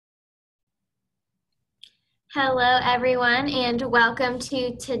Hello, everyone, and welcome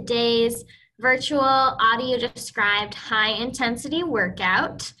to today's virtual audio described high intensity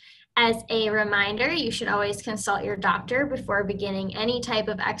workout. As a reminder, you should always consult your doctor before beginning any type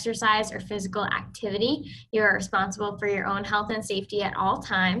of exercise or physical activity. You are responsible for your own health and safety at all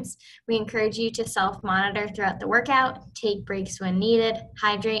times. We encourage you to self-monitor throughout the workout, take breaks when needed,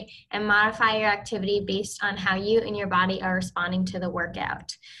 hydrate, and modify your activity based on how you and your body are responding to the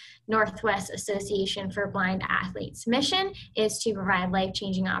workout. Northwest Association for Blind Athletes' mission is to provide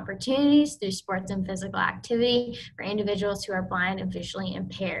life-changing opportunities through sports and physical activity for individuals who are blind and visually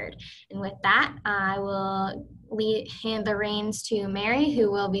impaired. And with that, I will hand the reins to Mary,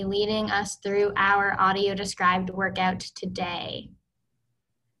 who will be leading us through our audio described workout today.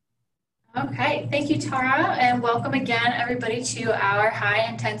 Okay, thank you, Tara, and welcome again, everybody, to our high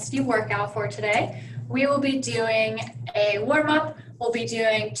intensity workout for today. We will be doing a warm-up. We'll be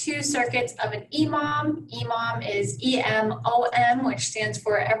doing 2 circuits of an EMOM. EMOM is EMOM, which stands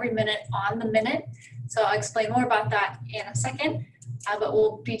for every minute on the minute. So I'll explain more about that in a second. But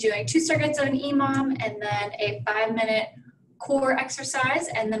we'll be doing 2 circuits of an EMOM and then a 5-minute core exercise,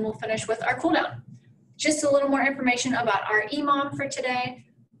 and then we'll finish with our cool down. Just a little more information about our EMOM for today.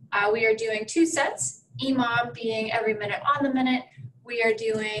 We are doing 2 sets, EMOM being every minute on the minute. We are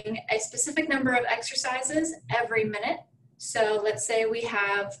doing a specific number of exercises every minute. So let's say we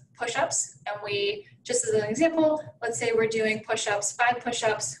have push-ups, and just as an example, let's say we're doing push-ups, 5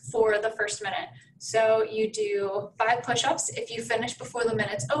 push-ups for the first minute. So you do 5 push-ups. If you finish before the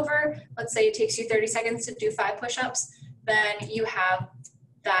minute's over, let's say it takes you 30 seconds to do 5 push-ups, then you have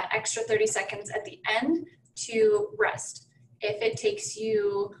that extra 30 seconds at the end to rest. If it takes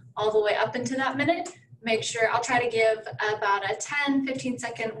you all the way up into that minute, make sure, I'll try to give about a 10-15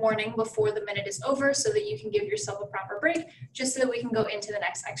 second warning before the minute is over so that you can give yourself a proper break, just so that we can go into the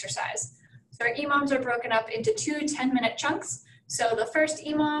next exercise. So our EMOMs are broken up into 2 10-minute chunks. So the first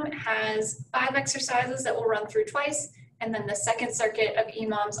EMOM has 5 exercises that we'll run through twice, and then the second circuit of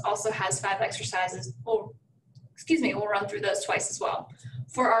EMOMs also has 5 exercises. We'll run through those twice as well.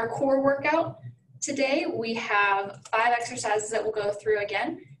 For our core workout, today we have 5 exercises that we'll go through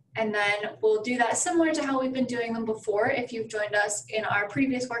again, and then we'll do that similar to how we've been doing them before. If you've joined us in our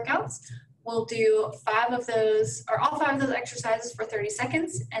previous workouts, we'll do 5 of those, or all 5 of those exercises for 30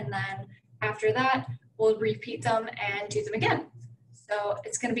 seconds, and then after that, we'll repeat them and do them again. So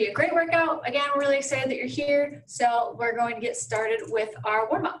it's going to be a great workout. Again, we're really excited that you're here, so we're going to get started with our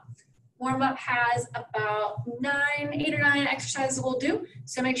warm-up. Warm-up has about 8 or 9 exercises we'll do,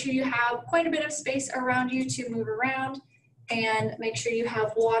 so make sure you have quite a bit of space around you to move around, and make sure you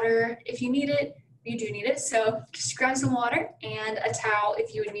have water if you need it. You do need it, so just grab some water and a towel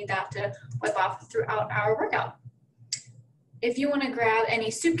if you would need that to wipe off throughout our workout. If you want to grab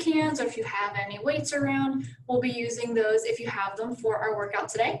any soup cans or if you have any weights around, we'll be using those if you have them for our workout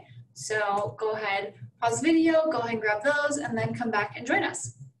today. So go ahead, pause the video, go ahead and grab those, and then come back and join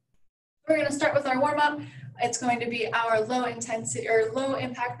us. We're going to start with our warm-up. It's going to be our low intensity or low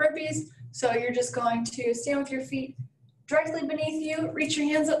impact burpees. So you're just going to stand with your feet directly beneath you, reach your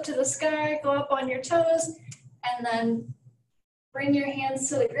hands up to the sky, go up on your toes, and then bring your hands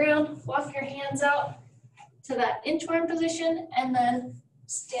to the ground, walk your hands out to that inchworm position, and then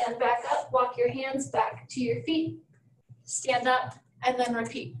stand back up, walk your hands back to your feet, stand up, and then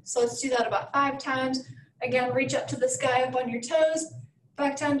repeat. So let's do that about 5 times. Again, reach up to the sky, up on your toes,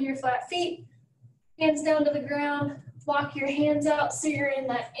 back down to your flat feet, hands down to the ground, walk your hands out so you're in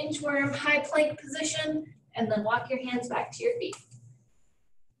that inchworm high plank position, and then walk your hands back to your feet.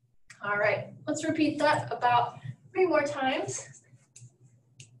 All right, let's repeat that about 3 more times.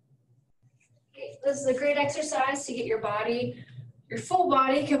 Okay, this is a great exercise to get your full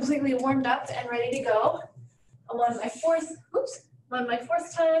body completely warmed up and ready to go. I'm on my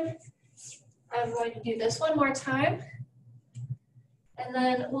fourth time. I'm going to do this one more time, and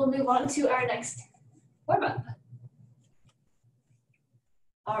then we'll move on to our next warm-up.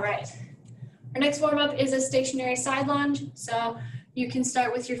 All right. Our next warm-up is a stationary side lunge. So you can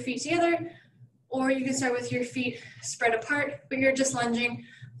start with your feet together, or you can start with your feet spread apart, but you're just lunging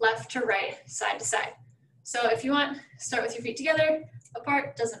left to right, side to side. So if you want, start with your feet together,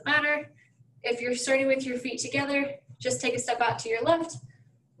 apart, doesn't matter. If you're starting with your feet together, just take a step out to your left,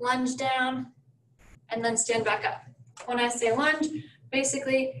 lunge down, and then stand back up. When I say lunge,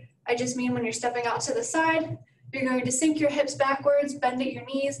 basically, I just mean when you're stepping out to the side, you're going to sink your hips backwards, bend at your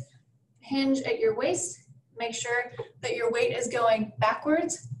knees, hinge at your waist, make sure that your weight is going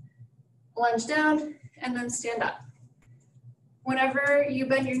backwards, lunge down, and then stand up. Whenever you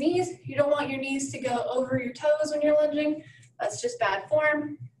bend your knees, you don't want your knees to go over your toes when you're lunging. That's just bad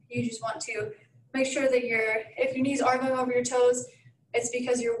form. You just want to Make sure that if your knees are going over your toes, it's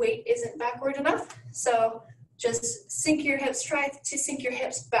because your weight isn't backward enough. So just sink your hips, try to sink your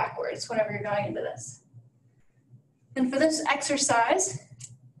hips backwards whenever you're going into this. And for this exercise,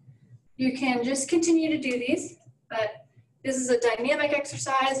 you can just continue to do these, but this is a dynamic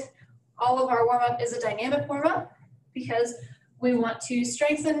exercise. All of our warm-up is a dynamic warm-up because we want to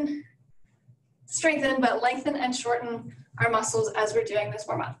strengthen, but lengthen and shorten our muscles as we're doing this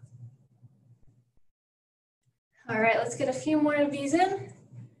warm-up. All right, let's get a few more of these in.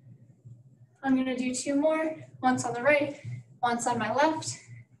 I'm gonna do 2 more, once on the right, once on my left.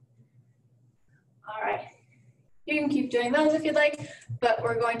 All right, you can keep doing those if you'd like, but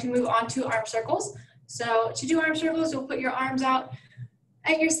we're going to move on to arm circles. So to do arm circles, you'll put your arms out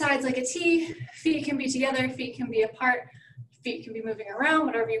at your sides like a T. Feet can be together, feet can be apart, feet can be moving around,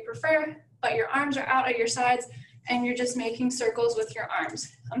 whatever you prefer, but your arms are out at your sides and you're just making circles with your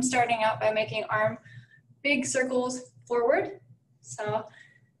arms. I'm starting out by making big circles forward. So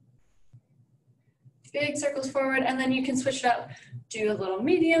big circles forward, and then you can switch it up, do little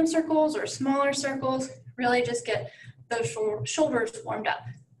medium circles or smaller circles, really just get those shoulders warmed up.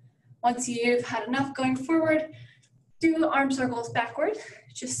 Once you've had enough going forward, do arm circles backward,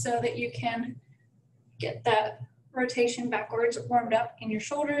 just so that you can get that rotation backwards warmed up in your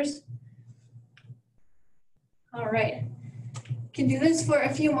shoulders. All right, you can do this for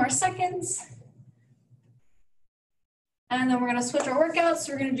a few more seconds. And then we're gonna switch our workouts.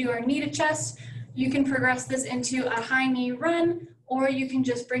 So we're gonna do our knee to chest. You can progress this into a high knee run, or you can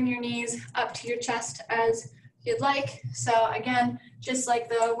just bring your knees up to your chest as you'd like. So again, just like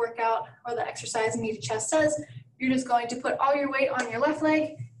the workout or the exercise knee to chest says, you're just going to put all your weight on your left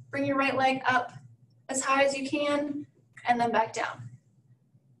leg, bring your right leg up as high as you can, and then back down.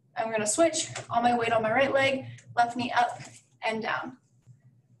 I'm gonna switch all my weight on my right leg, left knee up and down.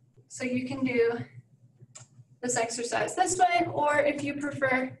 So you can do this exercise this way, or if you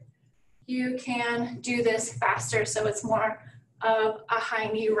prefer, you can do this faster so it's more of a high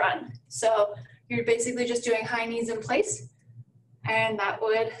knee run. So you're basically just doing high knees in place, and that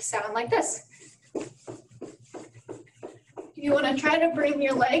would sound like this. You want to try to bring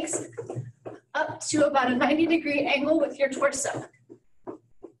your legs up to about a 90-degree angle with your torso.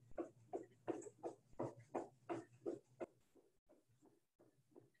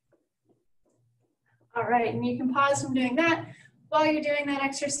 All right, and you can pause from doing that. While you're doing that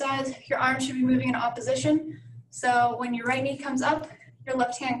exercise, your arms should be moving in opposition. So when your right knee comes up, your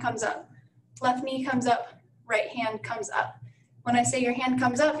left hand comes up. Left knee comes up, right hand comes up. When I say your hand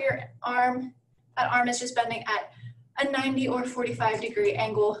comes up, that arm is just bending at a 90 or 45-degree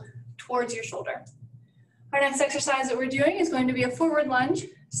angle towards your shoulder. Our next exercise that we're doing is going to be a forward lunge.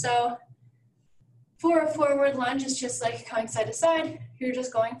 So for a forward lunge, it's just like going side to side. You're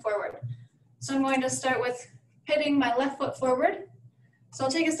just going forward. So I'm going to start with pitting my left foot forward. So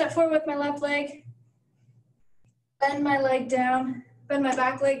I'll take a step forward with my left leg, bend my leg down, bend my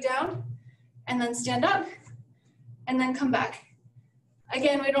back leg down, and then stand up, and then come back.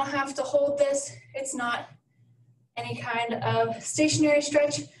 Again, we don't have to hold this. It's not any kind of stationary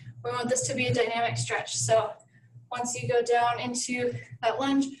stretch. We want this to be a dynamic stretch. So once you go down into that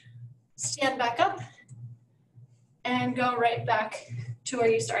lunge, stand back up and go right back to where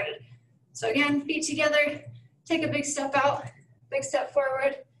you started. So again, feet together, take a big step out, big step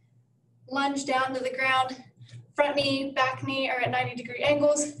forward, lunge down to the ground, front knee, back knee are at 90-degree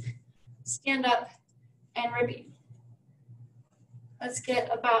angles, stand up and repeat. Let's get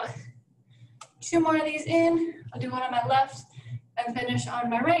about 2 more of these in. I'll do one on my left and finish on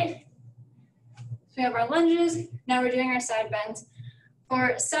my right. So we have our lunges. Now we're doing our side bends.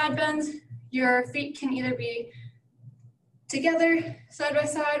 For side bends, your feet can either be together, side by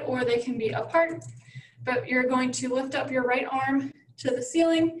side, or they can be apart. But you're going to lift up your right arm to the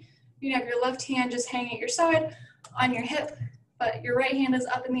ceiling. You have your left hand just hanging at your side on your hip, but your right hand is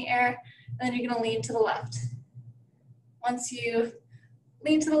up in the air, and then you're gonna lean to the left. Once you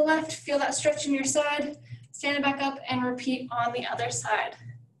lean to the left, feel that stretch in your side, stand it back up and repeat on the other side.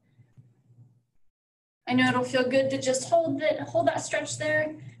 I know it'll feel good to just hold that stretch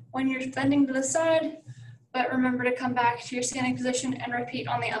there when you're bending to the side, but remember to come back to your standing position and repeat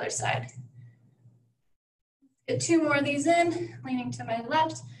on the other side. Get 2 more of these in, leaning to my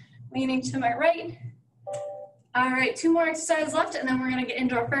left, leaning to my right. All right, 2 more exercises left, and then we're gonna get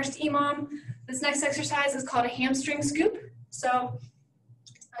into our first EMOM. This next exercise is called a hamstring scoop. So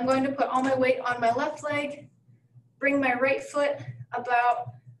I'm going to put all my weight on my left leg, bring my right foot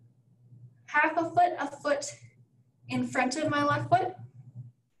about half a foot in front of my left foot.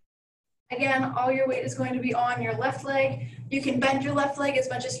 Again, all your weight is going to be on your left leg. You can bend your left leg as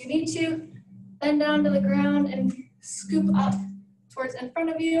much as you need to, Bend down to the ground and scoop up towards in front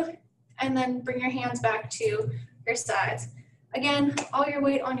of you, and then bring your hands back to your sides. Again, all your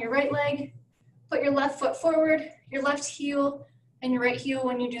weight on your right leg. Put your left foot forward, your left heel, and your right heel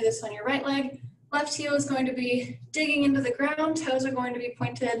when you do this on your right leg. Left heel is going to be digging into the ground. Toes are going to be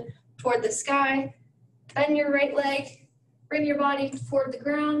pointed toward the sky. Bend your right leg, bring your body toward the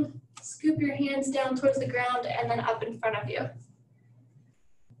ground, scoop your hands down towards the ground, and then up in front of you.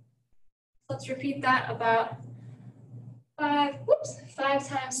 Let's repeat that about five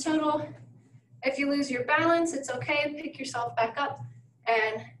times total. If you lose your balance, it's okay. Pick yourself back up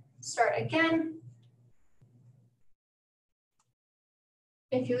and start again.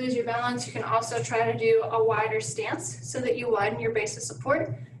 If you lose your balance, you can also try to do a wider stance so that you widen your base of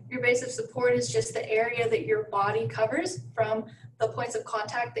support. Your base of support is just the area that your body covers from the points of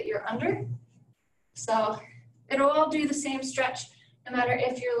contact that you're under. So it'll all do the same stretch, no matter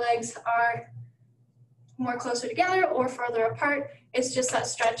if your legs are more closer together or farther apart. It's just that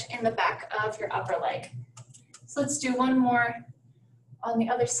stretch in the back of your upper leg. So let's do one more on the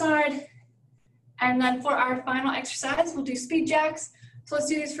other side. And then for our final exercise, we'll do speed jacks. So let's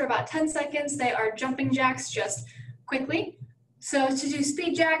do these for about 10 seconds. They are jumping jacks, just quickly. So to do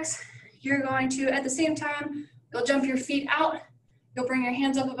speed jacks, you're going to, at the same time, you'll jump your feet out, you'll bring your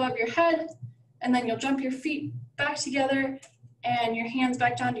hands up above your head, and then you'll jump your feet back together and your hands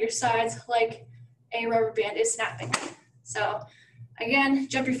back down to your sides like a rubber band is snapping. So again,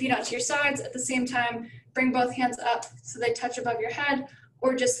 jump your feet out to your sides. At the same time, bring both hands up so they touch above your head,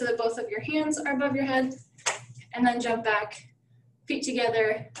 or just so that both of your hands are above your head, and then jump back, feet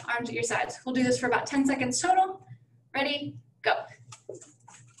together, arms at your sides. We'll do this for about 10 seconds total. Ready, go.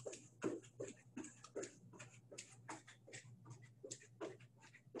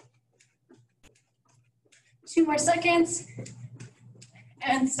 Two more seconds,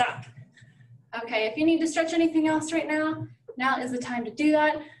 and stop. Okay, if you need to stretch anything else right now, now is the time to do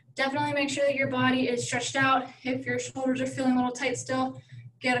that. Definitely make sure that your body is stretched out. If your shoulders are feeling a little tight still,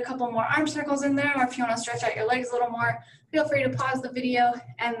 get a couple more arm circles in there, or if you want to stretch out your legs a little more, feel free to pause the video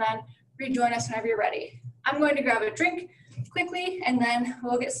and then rejoin us whenever you're ready. I'm going to grab a drink quickly and then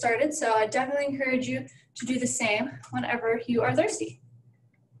we'll get started. So I definitely encourage you to do the same whenever you are thirsty.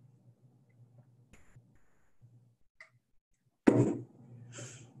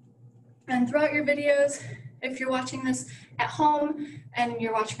 And throughout your videos, if you're watching this at home and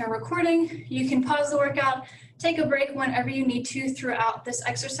you're watching a recording, you can pause the workout, take a break whenever you need to throughout this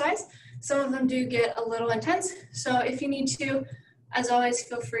exercise. Some of them do get a little intense, so if you need to, as always,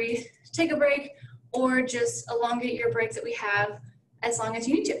 feel free to take a break or just elongate your break that we have as long as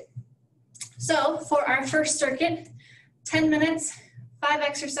you need to. So for our first circuit, 10 minutes, 5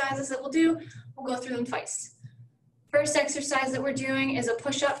 exercises that we'll do, we'll go through them twice. First exercise that we're doing is a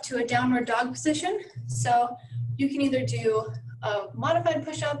push-up to a downward dog position. So you can either do a modified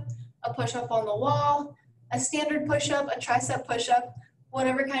push-up, a push-up on the wall, a standard push-up, a tricep push-up,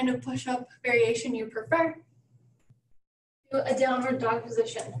 whatever kind of push-up variation you prefer. Do a downward dog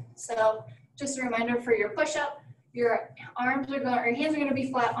position. So just a reminder for your push-up, your hands are going to be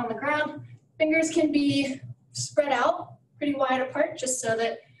flat on the ground. Fingers can be spread out pretty wide apart just so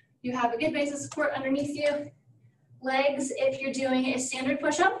that you have a good base of support underneath you. Legs, if you're doing a standard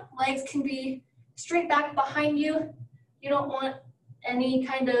push-up, legs can be straight back behind you. You don't want any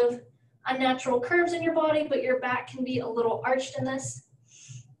kind of unnatural curves in your body, but your back can be a little arched in this.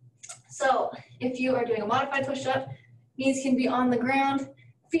 So if you are doing a modified push-up, knees can be on the ground,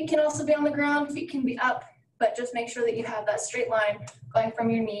 feet can also be on the ground, feet can be up, but just make sure that you have that straight line going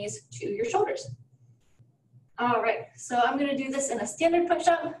from your knees to your shoulders. All right, so I'm gonna do this in a standard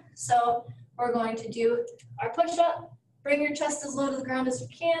push-up. So we're going to do our push-up, bring your chest as low to the ground as you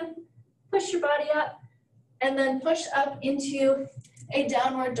can, push your body up, and then push up into a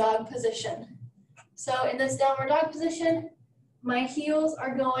downward dog position. So in this downward dog position, my heels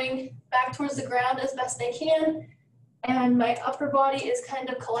are going back towards the ground as best they can, and my upper body is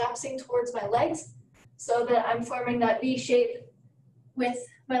kind of collapsing towards my legs so that I'm forming that V shape with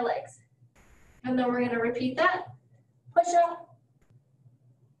my legs. And then we're going to repeat that. Push up,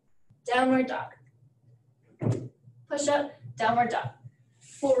 downward dog. Push up, downward dog.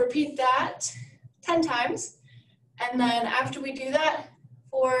 We'll repeat that 10 times. And then after we do that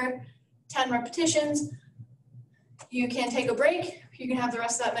for 10 repetitions, you can take a break. You can have the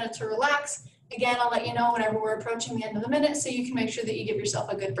rest of that minute to relax. Again, I'll let you know whenever we're approaching the end of the minute so you can make sure that you give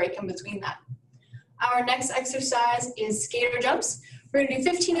yourself a good break in between that. Our next exercise is skater jumps. We're going to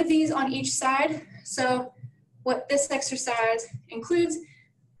do 15 of these on each side. So what this exercise includes,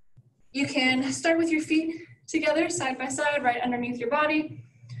 you can start with your feet together side by side right underneath your body.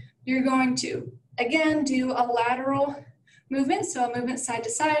 you're going to, again, do a lateral movement, so a movement side to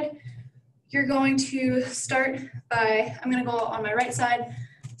side. You're going to start by, I'm going to go on my right side,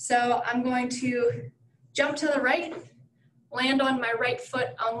 so I'm going to jump to the right, land on my right foot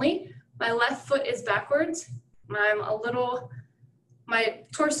only. My left foot is backwards. My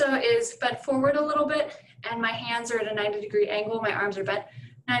torso is bent forward a little bit, and my hands are at a 90-degree angle. My arms are bent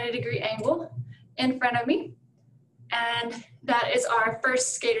 90-degree angle in front of me. And that is our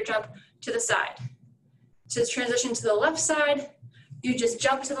first skater jump to the side. To transition to the left side, you just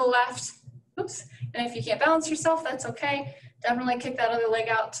jump to the left. Oops. And if you can't balance yourself, that's okay. Definitely kick that other leg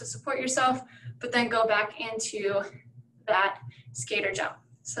out to support yourself, but then go back into that skater jump.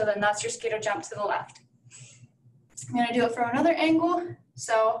 So then that's your skater jump to the left. I'm going to do it from another angle.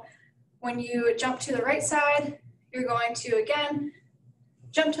 So when you jump to the right side, you're going to, again,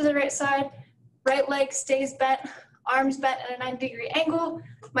 jump to the right side. Right leg stays bent, arms bent at a 90-degree angle.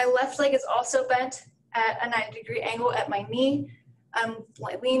 My left leg is also bent at a 90-degree angle at my knee. I'm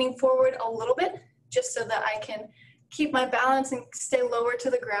leaning forward a little bit just so that I can keep my balance and stay lower to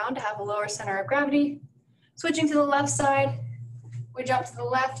the ground to have a lower center of gravity. Switching to the left side, we jump to the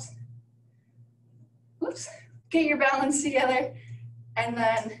left. Oops. Get your balance together, and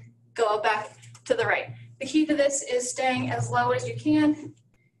then go back to the right. The key to this is staying as low as you can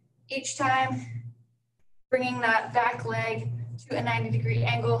each time, bringing that back leg to a 90-degree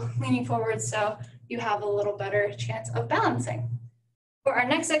angle, leaning forward so you have a little better chance of balancing. For our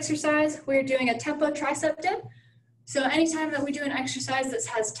next exercise, we're doing a tempo tricep dip. So anytime that we do an exercise that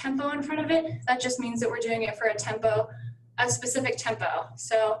has tempo in front of it, that just means that we're doing it for a specific tempo.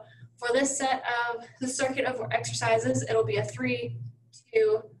 So for this set of the circuit of exercises, it'll be a 3,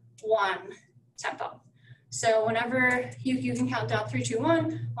 2, 1 tempo. So whenever you can count down 3, 2,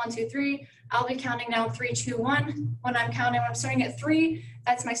 1, 1, 2, 3, I'll be counting down 3, 2, 1. When I'm starting at 3,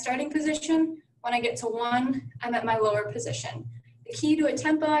 that's my starting position. When I get to 1, I'm at my lower position. The key to a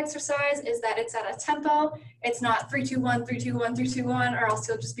tempo exercise is that it's at a tempo. It's not 3, 2, 1, 3, 2, 1, 3, 2, 1, or else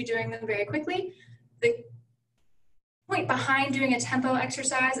you'll just be doing them very quickly. The point behind doing a tempo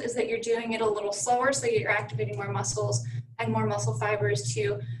exercise is that you're doing it a little slower so you're activating more muscles and more muscle fibers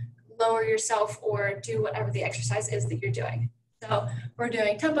to lower yourself or do whatever the exercise is that you're doing. So we're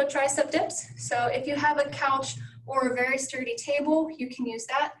doing tempo tricep dips. So if you have a couch or a very sturdy table, you can use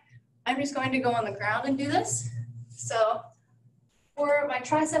that. I'm just going to go on the ground and do this. So for my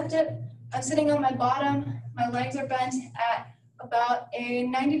tricep dip, I'm sitting on my bottom. My legs are bent at about a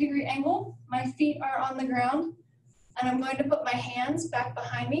 90-degree angle. My feet are on the ground. And I'm going to put my hands back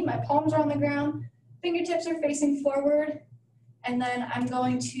behind me. My palms are on the ground. Fingertips are facing forward. And then I'm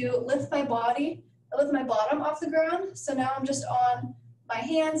going to lift my bottom off the ground. So now I'm just on my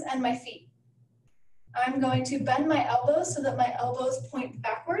hands and my feet. I'm going to bend my elbows so that my elbows point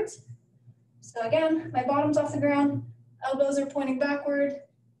backwards. So again, my bottom's off the ground, elbows are pointing backward.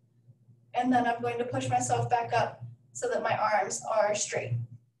 And then I'm going to push myself back up so that my arms are straight.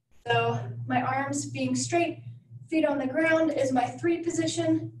 So my arms being straight, feet on the ground is my 3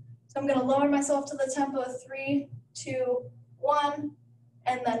 position. So I'm going to lower myself to the tempo of 3, 2, 1,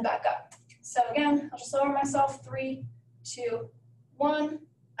 and then back up. So again, I'll just lower myself 3, 2, 1.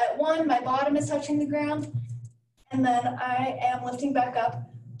 At 1, my bottom is touching the ground, and then I am lifting back up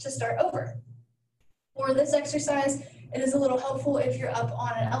to start over. For this exercise, it is a little helpful if you're up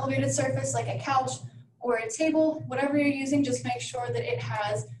on an elevated surface like a couch or a table. Whatever you're using, just make sure that it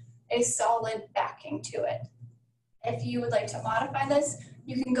has a solid backing to it. If you would like to modify this,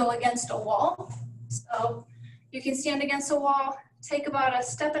 you can go against a wall. So you can stand against a wall, take about a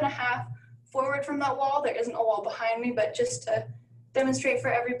step and a half forward from that wall. There isn't a wall behind me, but just to demonstrate for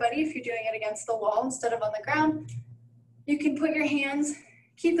everybody, if you're doing it against the wall instead of on the ground, you can put your hands,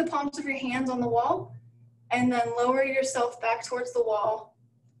 keep the palms of your hands on the wall, and then lower yourself back towards the wall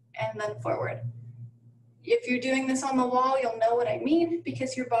and then forward. If you're doing this on the wall, you'll know what I mean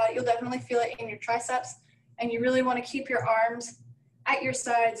because you'll definitely feel it in your triceps. And you really want to keep your arms at your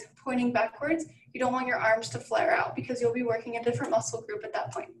sides pointing backwards. You don't want your arms to flare out because you'll be working a different muscle group at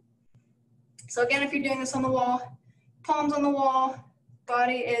that point. So again, if you're doing this on the wall, palms on the wall,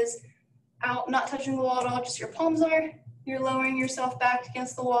 body is out, not touching the wall at all, just your palms are. You're lowering yourself back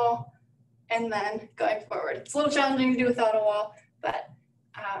against the wall and then going forward. It's a little challenging to do without a wall, but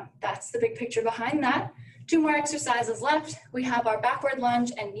that's the big picture behind that. 2 more exercises left. We have our backward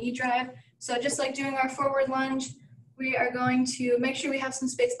lunge and knee drive. So just like doing our forward lunge, we are going to make sure we have some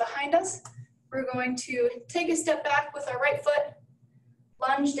space behind us. We're going to take a step back with our right foot,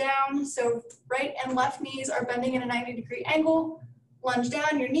 lunge down. So right and left knees are bending at a 90-degree angle. Lunge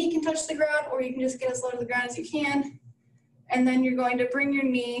down, your knee can touch the ground, or you can just get as low to the ground as you can. And then you're going to bring your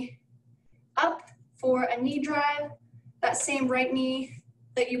knee up for a knee drive, that same right knee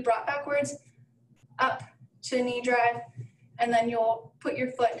that you brought backwards, up to a knee drive, and then you'll put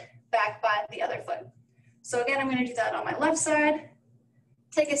your foot back by the other foot. So again, I'm going to do that on my left side.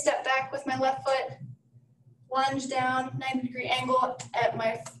 Take a step back with my left foot, lunge down, 90-degree angle at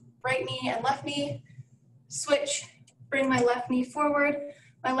my right knee and left knee, switch, bring my left knee forward.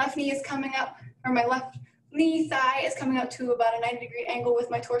 My left knee is coming up, or my left knee thigh is coming up to about a 90-degree angle with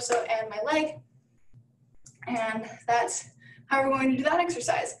my torso and my leg. And that's how we're going to do that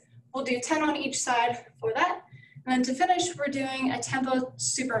exercise. We'll do 10 on each side for that. And then to finish, we're doing a tempo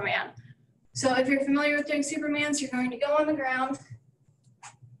Superman. So if you're familiar with doing Supermans, you're going to go on the ground.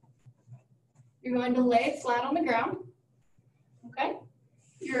 You're going to lay flat on the ground, okay?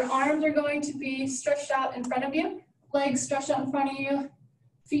 Your arms are going to be stretched out in front of you, legs stretched out in front of you,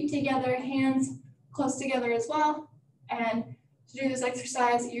 feet together, hands close together as well. And to do this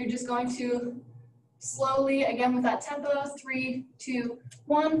exercise, you're just going to slowly, again with that tempo, 3, 2,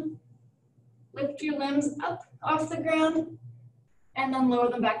 1, lift your limbs up off the ground and then lower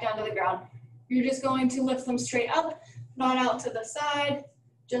them back down to the ground. You're just going to lift them straight up, not out to the side,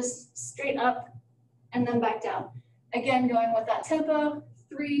 just straight up and then back down. Again, going with that tempo,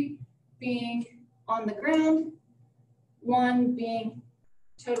 3 being on the ground, 1 being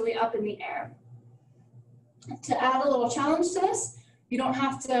totally up in the air. To add a little challenge to this, you don't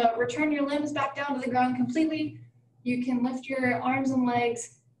have to return your limbs back down to the ground completely. You can lift your arms and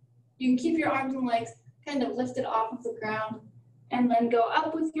legs. You can keep your arms and legs kind of lifted off of the ground and then go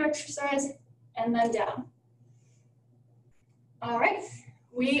up with your exercise and then down. All right,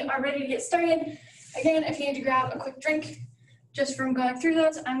 we are ready to get started. Again, if you need to grab a quick drink just from going through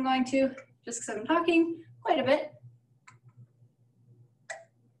those, I'm going to, just because I'm talking quite a bit.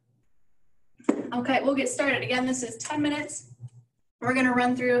 Okay, we'll get started. Again, this is 10 minutes. We're gonna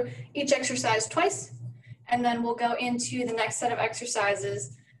run through each exercise twice, and then we'll go into the next set of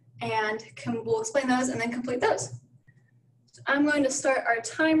exercises and we'll explain those and then complete those. So I'm going to start our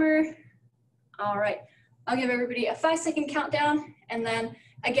timer. All right, I'll give everybody a 5-second countdown, and then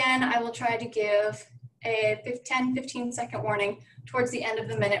again, I will try to give a 10-15-second warning towards the end of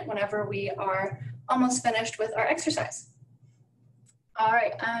the minute whenever we are almost finished with our exercise. All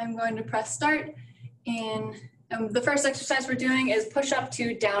right, I'm going to press start. The first exercise we're doing is push up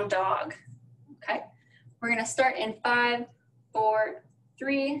to down dog. Okay, we're gonna start in 5, 4,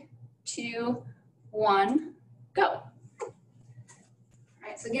 3, 2, 1, go. All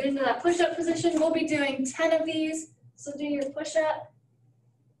right, so get into that push-up position. We'll be doing 10 of these. So do your push-up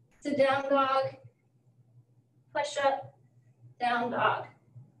to down dog, push-up, down dog.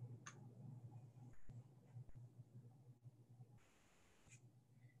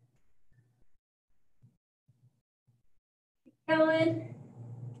 Keep going.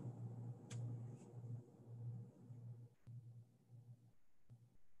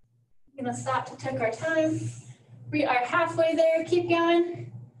 I'm gonna stop to take our time. We are halfway there, keep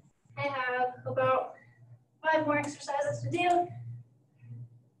going. I have about 5 more exercises to do.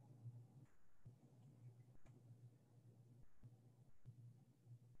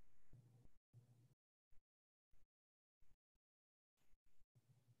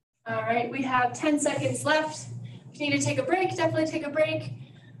 All right, we have 10 seconds left. If you need to take a break, definitely take a break.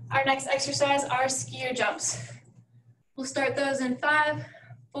 Our next exercise are skier jumps. We'll start those in 5,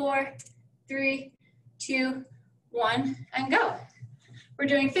 4, 3, 2, 1, and go. We're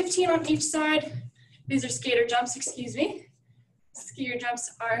doing 15 on each side. These are skater jumps, excuse me. Skier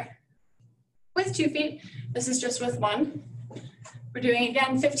jumps are with 2 feet. This is just with 1. We're doing,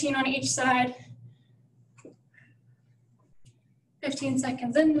 again, 15 on each side. 15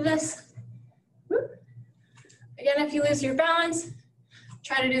 seconds into this. Again, if you lose your balance,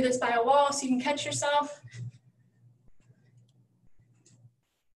 try to do this by a wall so you can catch yourself.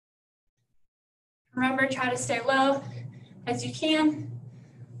 Remember, try to stay low as you can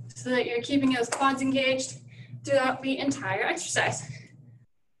so that you're keeping those quads engaged throughout the entire exercise.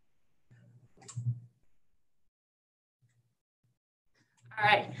 All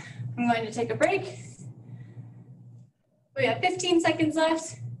right, I'm going to take a break. We have 15 seconds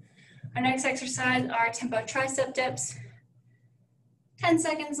left. Our next exercise are tempo tricep dips. 10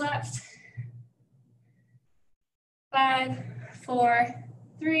 seconds left. 5, 4,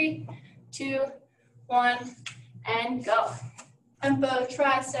 3, 2, 1, and go. Tempo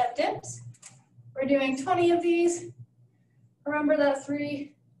tricep dips. We're doing 20 of these. Remember that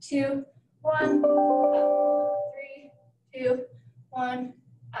 3, 2, 1, up. 3, 2, 1,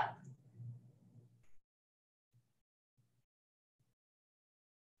 up.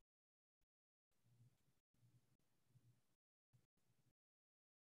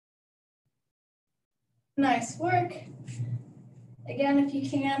 Nice work. Again, if you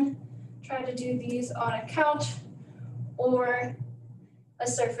can, try to do these on a couch or a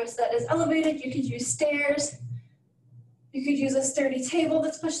surface that is elevated. You could use stairs. You could use a sturdy table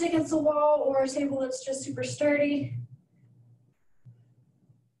that's pushed against the wall or a table that's just super sturdy.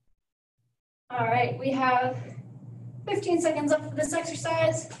 All right, we have 15 seconds left for this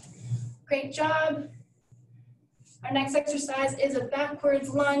exercise. Great job. Our next exercise is a backwards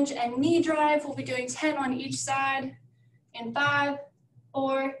lunge and knee drive. We'll be doing 10 on each side in 5,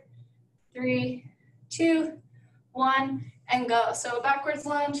 4, 3, 2, 1, and go. So a backwards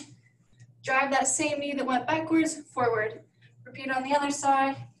lunge, drive that same knee that went backwards forward. Repeat on the other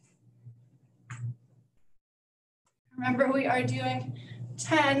side. Remember, we are doing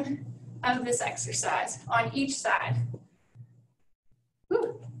 10 of this exercise on each side.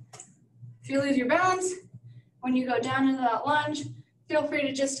 Woo. If you lose your balance, when you go down into that lunge, feel free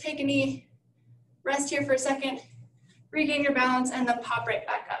to just take a knee, rest here for a second, regain your balance, and then pop right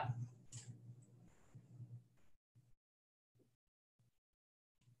back up.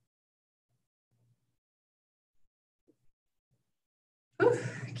 Whew.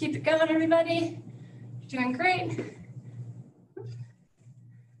 Keep it going, everybody. You're doing great.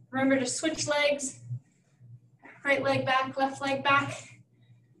 Remember to switch legs. Right leg back, left leg back.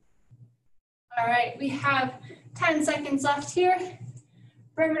 All right, we have 10 seconds left here.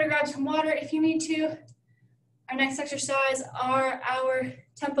 Remember to grab some water if you need to. Our next exercise are our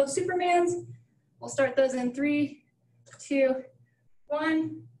tempo Supermans. We'll start those in 3, 2,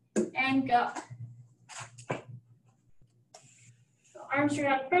 1, and go. So arms straight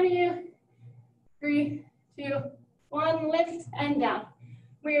out in front of you. 3, 2, 1, lift and down.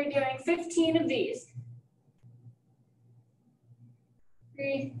 We are doing 15 of these.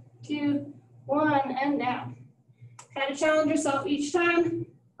 3, 2, 1, and down. Try to challenge yourself each time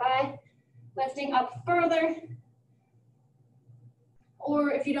by lifting up further.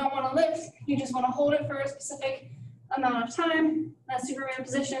 Or if you don't want to lift, you just want to hold it for a specific amount of time, that Superman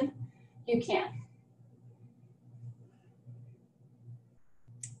position, you can.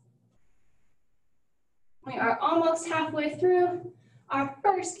 We are almost halfway through our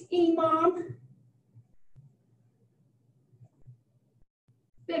first EMOM.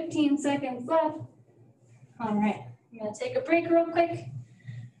 15 seconds left. All right, I'm gonna take a break real quick.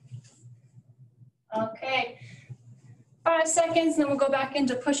 Okay, 5 seconds, then we'll go back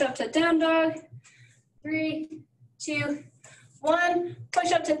into push up to down dog. 3, 2, 1,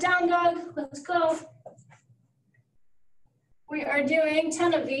 push up to down dog, let's go. We are doing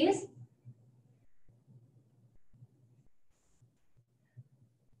 10 of these.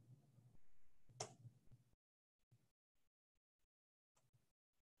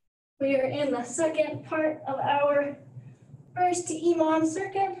 We are in the second part of our first EMOM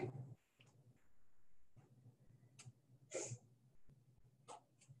circuit.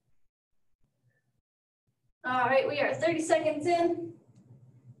 All right, we are 30 seconds in.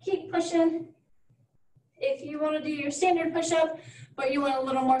 Keep pushing. If you want to do your standard push-up, but you want a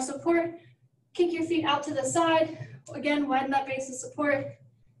little more support, kick your feet out to the side. Again, widen that base of support.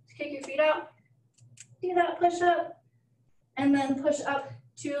 Kick your feet out. Do that push-up, and then push up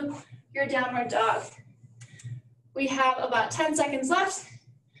to your downward dog. We have about 10 seconds left.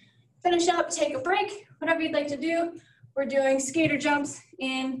 Finish up, take a break, whatever you'd like to do. We're doing skater jumps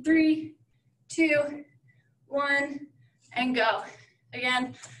in 3, 2, 1, and go.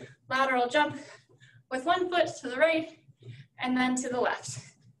 Again, lateral jump with one foot to the right and then to the left.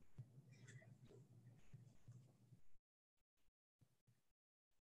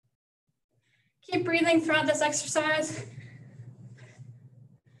 Keep breathing throughout this exercise.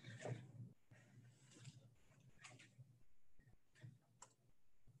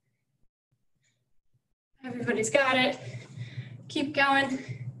 Everybody's got it. Keep going.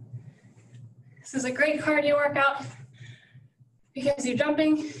 This is a great cardio workout because you're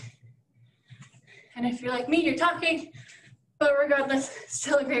jumping. And if you're like me, you're talking, but regardless,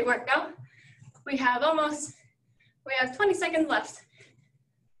 still a great workout. We have 20 seconds left.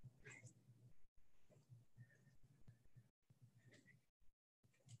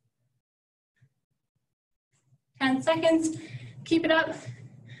 Ten seconds, keep it up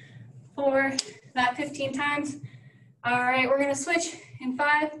for that 15 times. All right, we're gonna switch in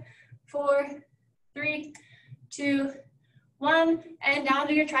 5, 4, 3, 2, 1, and down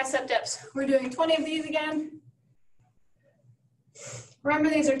to your tricep dips. We're doing 20 of these again. Remember,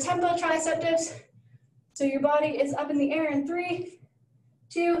 these are tempo tricep dips. So your body is up in the air in 3,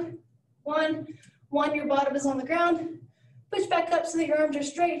 2, 1. 1, your bottom is on the ground. Push back up so that your arms are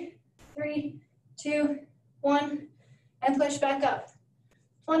straight. 3, 2, 1, and push back up.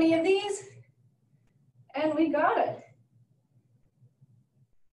 20 of these. And we got it.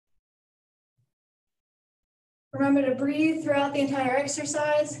 Remember to breathe throughout the entire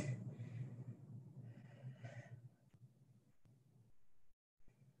exercise.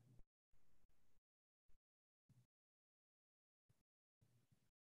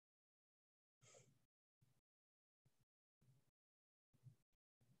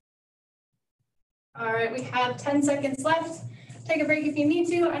 All right, we have 10 seconds left. Take a break if you need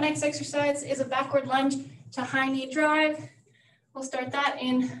to. Our next exercise is a backward lunge to high knee drive. We'll start that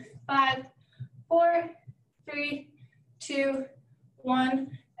in 5, 4, 3, 2,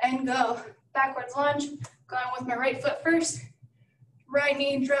 1, and go. Backwards lunge, going with my right foot first. Right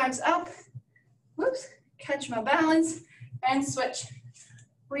knee drives up. Whoops, catch my balance and switch.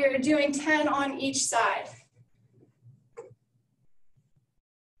 We are doing 10 on each side.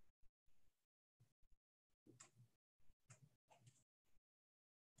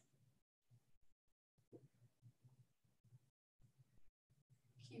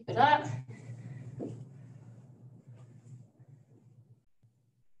 Keep it up.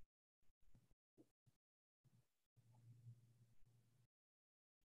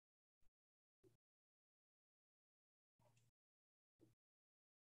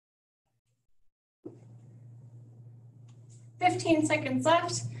 "15 seconds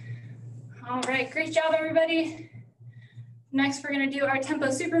left. All right, great job, everybody. Next, we're gonna do our tempo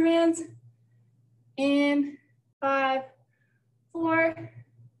Supermans in 5, 4,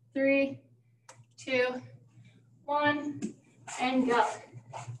 3, 2, 1, and go.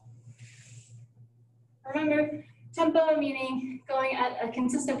 Remember, tempo meaning going at a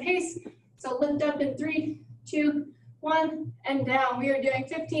consistent pace. So lift up in 3, 2, 1, and down. We are doing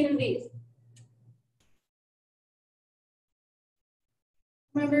 15 of these.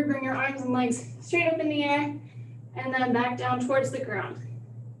 Remember, bring your arms and legs straight up in the air and then back down towards the ground.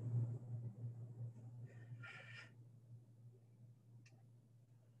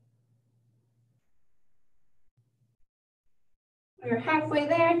 We're halfway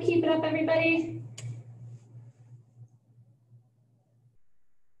there. Keep it up, everybody.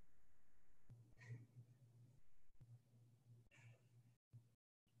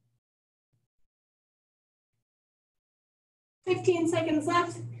 "15 seconds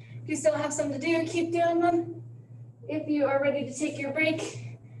left. If you still have some to do, keep doing them. If you are ready to take your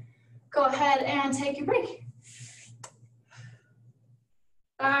break, go ahead and take your break.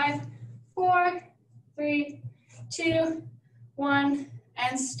 5, 4, 3, 2, 1,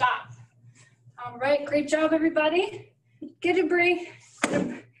 and stop. All right, great job, everybody. Get a break,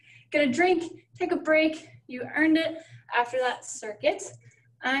 get a drink, take a break. You earned it after that circuit.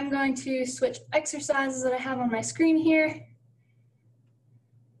 I'm going to switch exercises that I have on my screen here.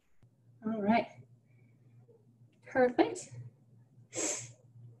 All right, perfect.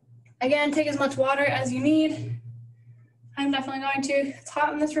 Again, take as much water as you need. I'm definitely going to. It's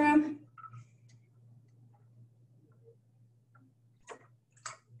hot in this room.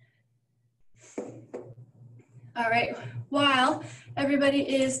 All right, while everybody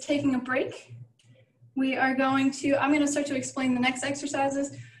is taking a break, we are going to, I'm going to start to explain the next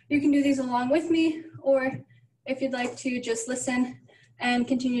exercises. You can do these along with me, or if you'd like to just listen and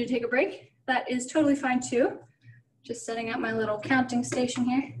continue to take a break, that is totally fine too. Just setting up my little counting station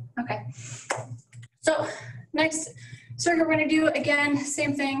here. Okay, so next circuit we're going to do, again,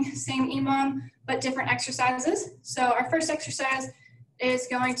 same thing, same EMOM, but different exercises. So our first exercise is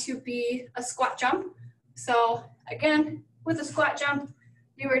going to be a squat jump. So again, with a squat jump,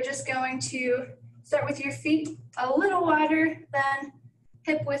 you are just going to start with your feet a little wider than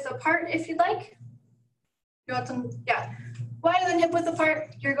hip width apart if you'd like. You want them, yeah, wider than hip width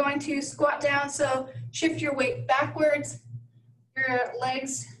apart. You're going to squat down, so shift your weight backwards. Your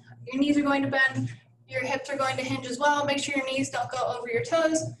legs, your knees are going to bend. Your hips are going to hinge as well. Make sure your knees don't go over your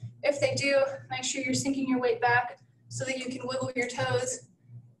toes. If they do, make sure you're sinking your weight back so that you can wiggle your toes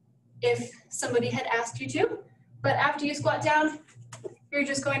if somebody had asked you to. But after you squat down, you're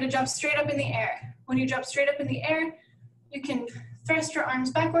just going to jump straight up in the air. When you jump straight up in the air, you can thrust your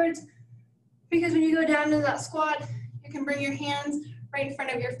arms backwards, because when you go down into that squat, you can bring your hands right in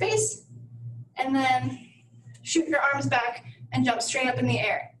front of your face and then shoot your arms back and jump straight up in the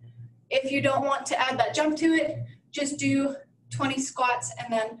air. If you don't want to add that jump to it, just do 20 squats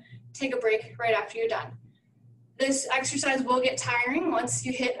and then take a break right after you're done. This exercise will get tiring once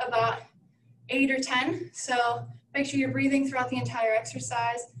you hit about 8 or 10, so make sure you're breathing throughout the entire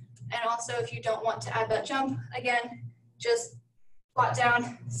exercise. And also, if you don't want to add that jump, again, just squat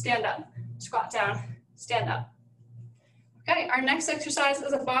down, stand up, squat down, stand up. Okay, our next exercise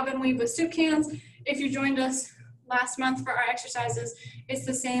is a bob and weave with soup cans. If you joined us last month for our exercises. It's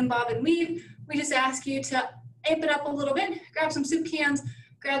the same bob and weave. We just ask you to amp it up a little bit, grab some soup cans,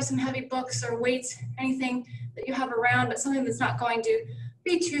 grab some heavy books or weights, anything that you have around, but something that's not going to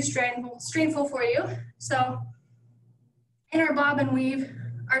be too strainful for you. So in our bob and weave,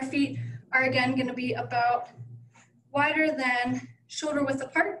 our feet are again going to be about wider than shoulder width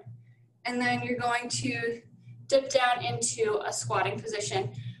apart, and then you're going to dip down into a squatting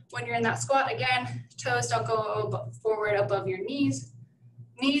position. When you're in that squat, again, toes don't go forward above your knees.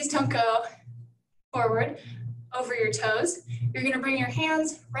 Knees don't go forward over your toes. You're going to bring your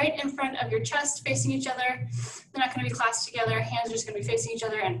hands right in front of your chest facing each other. They're not going to be clasped together. Hands are just going to be facing each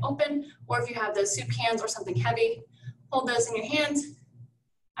other and open, or if you have those soup cans or something heavy, hold those in your hands.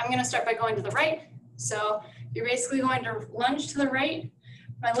 I'm going to start by going to the right. So you're basically going to lunge to the right.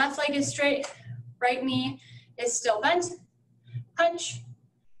 My left leg is straight, right knee is still bent. Punch,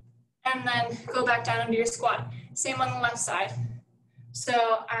 and then go back down into your squat. Same on the left side.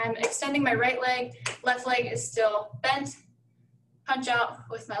 So I'm extending my right leg, left leg is still bent. Punch out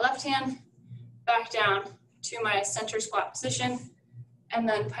with my left hand, back down to my center squat position, and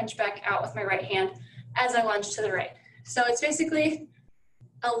then punch back out with my right hand as I lunge to the right. So it's basically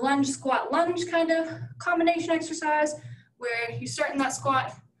a lunge, squat, lunge kind of combination exercise where you start in that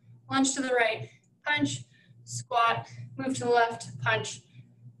squat, lunge to the right, punch, squat, move to the left, punch,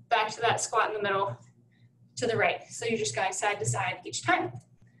 back to that squat in the middle, to the right. So you're just going side to side each time.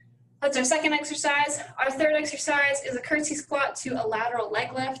 That's our second exercise. Our third exercise is a curtsy squat to a lateral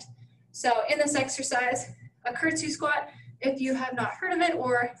leg lift. So in this exercise, a curtsy squat, if you have not heard of it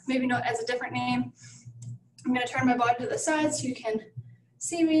or maybe know it as a different name, I'm going to turn my body to the side so you can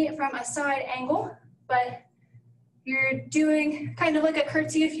see me from a side angle, but you're doing kind of like a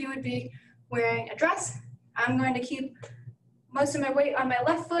curtsy if you would be wearing a dress. I'm going to keep most of my weight on my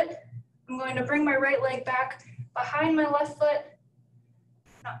left foot. I'm going to bring my right leg back behind my left foot,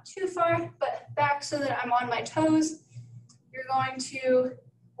 not too far, but back so that I'm on my toes. You're going to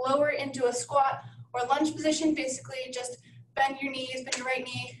lower into a squat or lunge position, basically just bend your knees, bend your right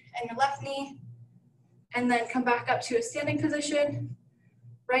knee and your left knee, and then come back up to a standing position.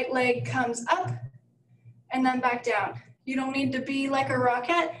 Right leg comes up and then back down. You don't need to be like a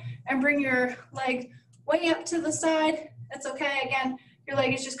rocket and bring your leg way up to the side. That's okay. Again, your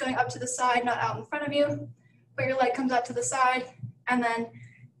leg is just going up to the side, not out in front of you, but your leg comes out to the side, and then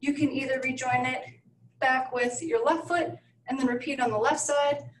you can either rejoin it back with your left foot and then repeat on the left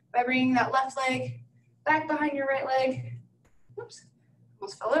side by bringing that left leg back behind your right leg. Oops,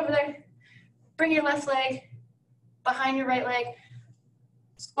 almost fell over there. Bring your left leg behind your right leg,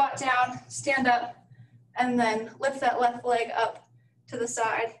 squat down, stand up, and then lift that left leg up to the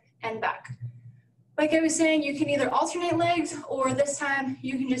side and back. Like I was saying, you can either alternate legs, or this time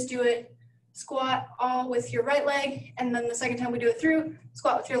you can just do it squat all with your right leg, and then the second time we do it through,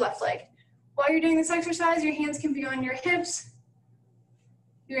 squat with your left leg. While you're doing this exercise, your hands can be on your hips,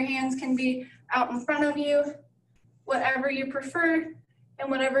 your hands can be out in front of you, whatever you prefer, and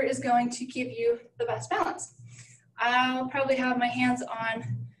whatever is going to give you the best balance. I'll probably have my hands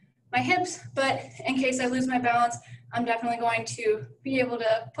on my hips, but in case I lose my balance, I'm definitely going to be able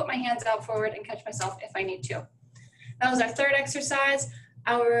to put my hands out forward and catch myself if I need to. That was our third exercise.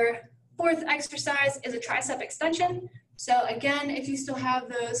 Our fourth exercise is a tricep extension. So again, if you still have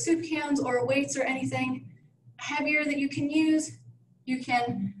those soup cans or weights or anything heavier that you can use, you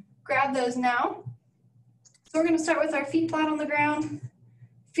can grab those now. So we're going to start with our feet flat on the ground,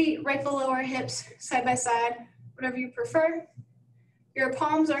 feet right below our hips, side by side, whatever you prefer. Your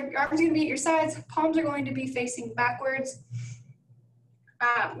arms are going to be at your sides. Palms are going to be facing backwards.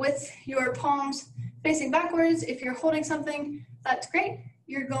 With your palms facing backwards, if you're holding something, that's great.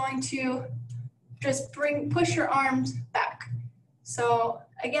 You're going to just push your arms back. So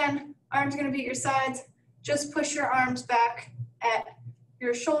again, arms are going to be at your sides. Just push your arms back at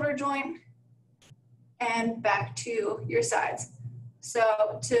your shoulder joint and back to your sides.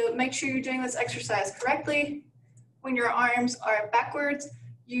 So to make sure you're doing this exercise correctly, when your arms are backwards,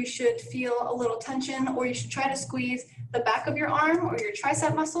 you should feel a little tension, or you should try to squeeze the back of your arm or your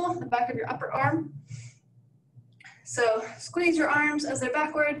tricep muscle, the back of your upper arm. So squeeze your arms as they're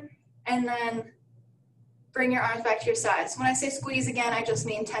backward, and then bring your arms back to your sides. When I say squeeze, again, I just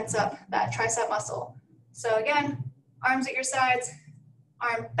mean tense up that tricep muscle. So again, arms at your sides,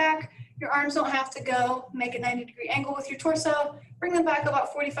 arm back. Your arms don't have to go make a 90-degree angle with your torso. Bring them back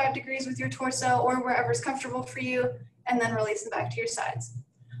about 45 degrees with your torso or wherever's comfortable for you, and then release them back to your sides.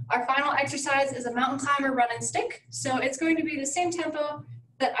 Our final exercise is a mountain climber run and stick. So it's going to be the same tempo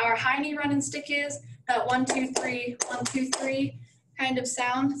that our high knee run and stick is, that 1, 2, 3, 1, 2, 3 kind of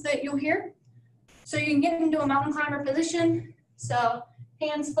sound that you'll hear. So you can get into a mountain climber position. So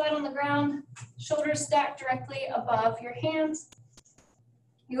hands flat on the ground, shoulders stacked directly above your hands.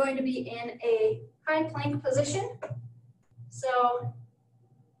 You're going to be in a high plank position. So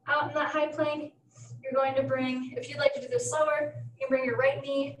out in that high plank, you're going to bring, if you'd like to do this slower, you can bring your right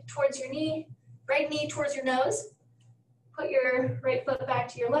knee towards your knee, right knee towards your nose. Put your right foot back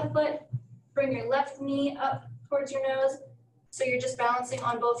to your left foot. Bring your left knee up towards your nose. So you're just balancing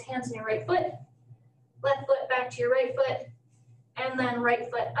on both hands and your right foot. Left foot back to your right foot. And then right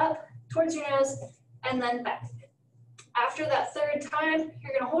foot up towards your nose and then back. After that third time,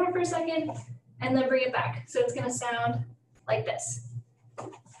 you're going to hold it for a second and then bring it back. So it's going to sound like this.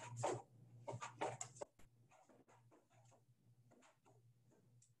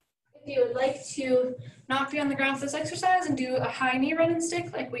 If you would like to not be on the ground for this exercise and do a high knee run and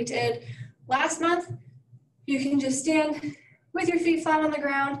stick like we did last month, you can just stand with your feet flat on the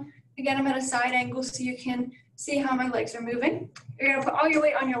ground. Again, I'm at a side angle so you can see how my legs are moving. You're going to put all your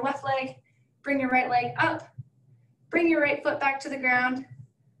weight on your left leg, bring your right leg up, bring your right foot back to the ground,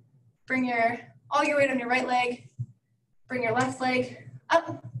 bring all your weight on your right leg, bring your left leg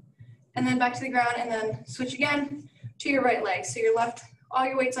up, and then back to the ground, and then switch again to your right leg. So all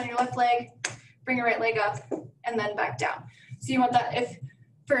your weight's on your left leg, bring your right leg up, and then back down. So you want that, if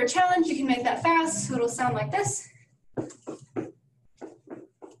for a challenge, you can make that fast, so it'll sound like this.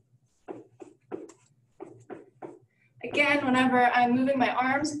 Again, whenever I'm moving my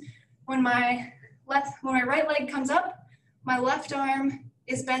arms, when my right leg comes up, my left arm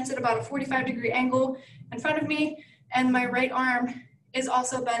is bent at about a 45-degree angle in front of me, and my right arm is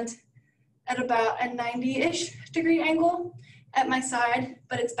also bent at about a 90-ish degree angle at my side,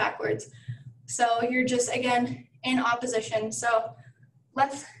 but it's backwards. So you're just, again, in opposition. So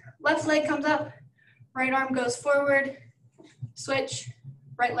left leg comes up, right arm goes forward, switch,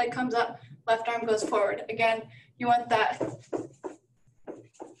 right leg comes up, left arm goes forward. Again, you want that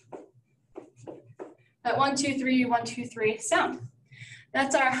 1, 2, 3, 1, 2, 3 sound.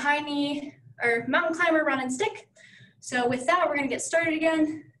 That's our high knee or mountain climber run and stick. So with that, we're gonna get started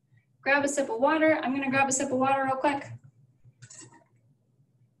again. Grab a sip of water. I'm gonna grab a sip of water real quick.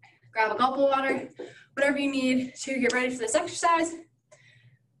 Grab a gulp of water, whatever you need to get ready for this exercise.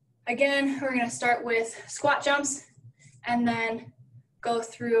 Again, we're gonna start with squat jumps and then go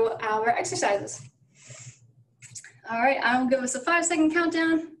through our exercises. All right, I'll give us a 5-second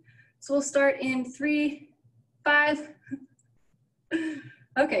countdown. So we'll start in 3, 5.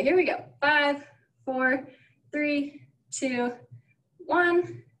 Okay, here we go. 5, 4, 3, 2,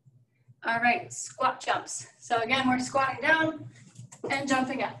 1. All right, squat jumps. So again, we're squatting down and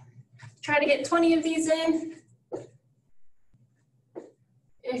jumping up. Try to get 20 of these in.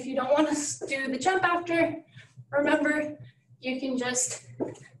 If you don't want to do the jump after, remember, you can just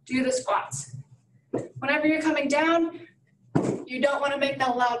do the squats. Whenever you're coming down, you don't want to make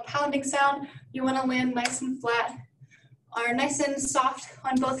that loud pounding sound. You want to land nice and flat or nice and soft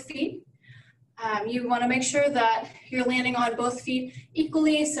on both feet. You want to make sure that you're landing on both feet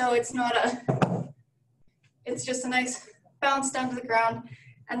equally, so it's just a nice bounce down to the ground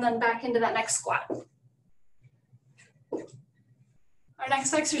and then back into that next squat. Our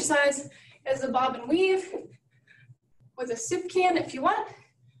next exercise is a bob and weave with a soup can if you want.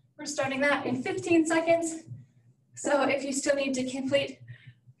 We're starting that in 15 seconds. So if you still need to complete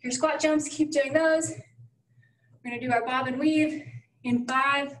your squat jumps, keep doing those. We're gonna do our bob and weave in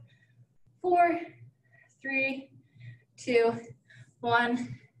 5, 4, 3, 2,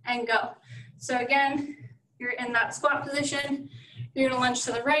 1, and go. So again, you're in that squat position. You're gonna lunge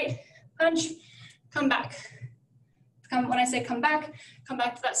to the right, punch, come back. When I say come back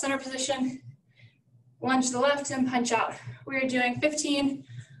to that center position, lunge to the left and punch out. We're doing 15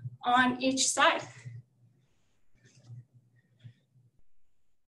 on each side.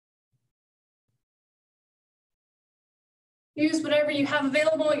 Use whatever you have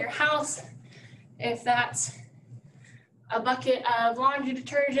available at your house. If that's a bucket of laundry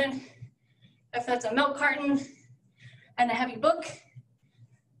detergent, if that's a milk carton and a heavy book,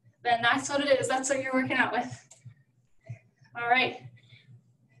 then that's what it is. That's what you're working out with. All right,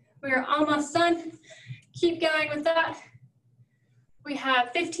 we are almost done. Keep going with that. We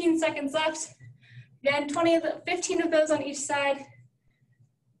have 15 seconds left. Again, 15 of those on each side.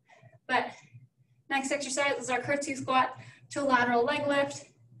 But next exercise is our curtsy squat to lateral leg lift.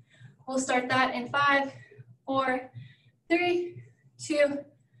 We'll start that in 5, 4, 3, 2,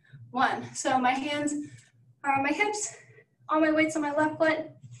 1. So my hands are on my hips, all my weight's on my left foot,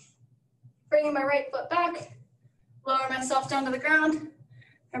 bringing my right foot back, lower myself down to the ground,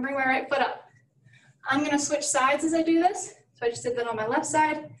 and bring my right foot up. I'm gonna switch sides as I do this. So I just did that on my left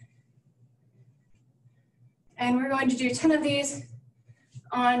side. And we're going to do 10 of these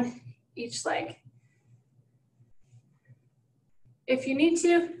on each leg. If you need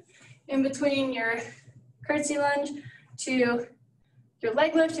to, in between your curtsy lunge to your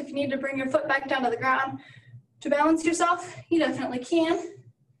leg lift, if you need to bring your foot back down to the ground to balance yourself, you definitely can.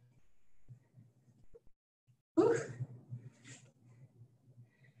 Whew.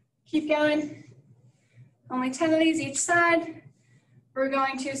 Keep going. Only 10 of these each side. We're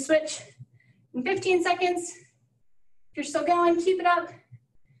going to switch in 15 seconds. If you're still going, keep it up.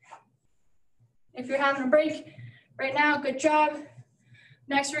 If you're having a break right now, good job.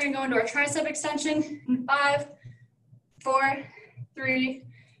 Next, we're gonna go into our tricep extension in 5, 4, 3,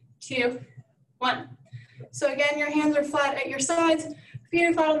 2, 1. So again, your hands are flat at your sides, feet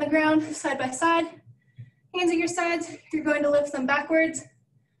are flat on the ground, side by side. Hands at your sides, you're going to lift them backwards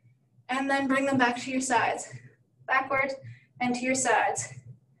and then bring them back to your sides. Backwards and to your sides.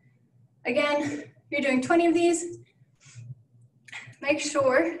 Again, you're doing 20 of these. Make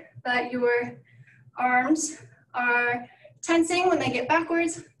sure that your arms are tensing when they get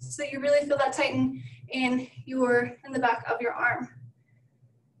backwards, so you really feel that tighten in the back of your arm.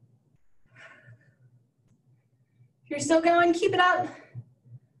 If you're still going, keep it up.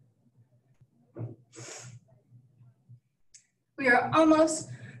 We are almost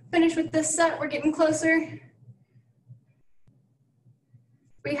finished with this set. We're getting closer.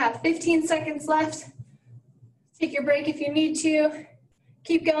 We have 15 seconds left. Take your break if you need to.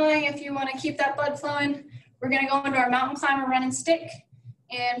 Keep going if you want to keep that blood flowing. We're going to go into our mountain climber run and stick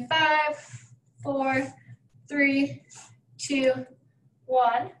in 5, 4, 3, 2,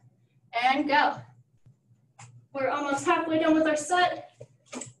 1, and go. We're almost halfway done with our set.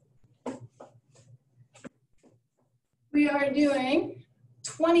 We are doing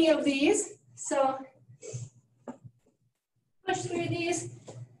 20 of these, so push through these.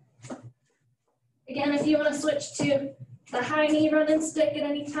 Again, if you want to switch to the high knee run and stick at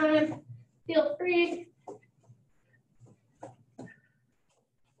any time, feel free.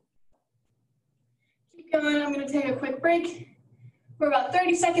 Keep going, I'm going to take a quick break. We're about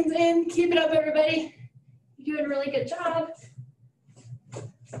 30 seconds in. Keep it up, everybody. You're doing a really good job.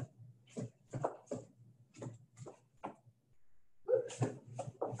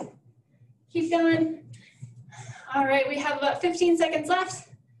 Keep going. All right, we have about 15 seconds left.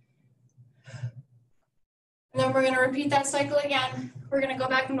 And then we're going to repeat that cycle again. We're going to go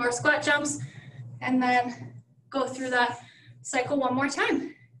back into our squat jumps and then go through that cycle one more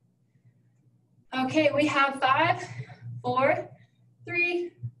time. Okay, we have 5, 4,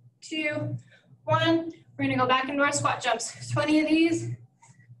 3, 2, 1. We're going to go back into our squat jumps. 20 of these.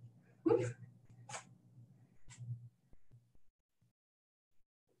 Whoop.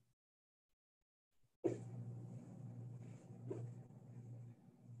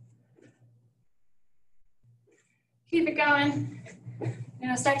 Keep it going. You're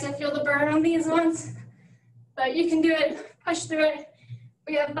gonna start to feel the burn on these ones, but you can do it. Push through it.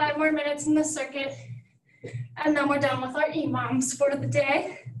 We have 5 more minutes in this circuit, and then we're done with our EMOMs for the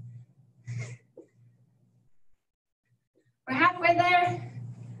day. We're halfway there.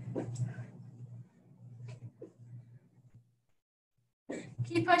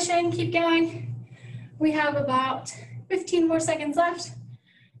 Keep pushing, keep going. We have about 15 more seconds left,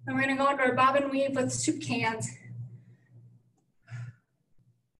 and we're gonna go into our bob and weave with soup cans.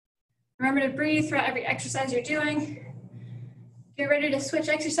 Remember to breathe throughout every exercise you're doing. Get ready to switch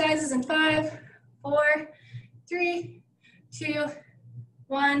exercises in 5, 4, 3, 2,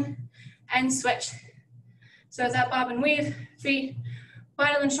 1, and switch. So it's that bob and weave, feet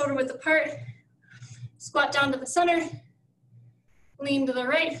wide and shoulder width apart. Squat down to the center, lean to the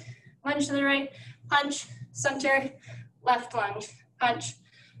right, lunge to the right, punch, center, left lunge, punch,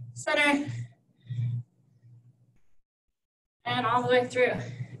 center, and all the way through.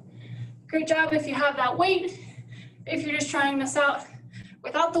 Great job if you have that weight. If you're just trying this out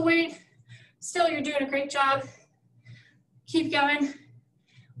without the weight, still you're doing a great job. Keep going.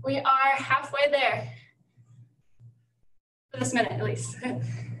 We are halfway there. For this minute at least. I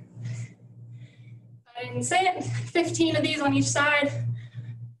didn't say it. 15 of these on each side.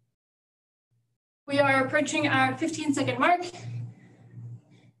 We are approaching our 15-second mark.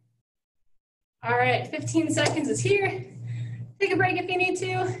 All right, 15 seconds is here. Take a break if you need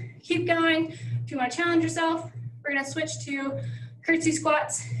to. Keep going. If you want to challenge yourself, we're going to switch to curtsy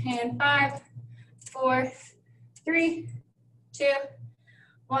squats in 5, 4, 3, 2,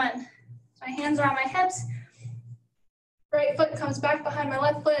 1. My hands are on my hips. Right foot comes back behind my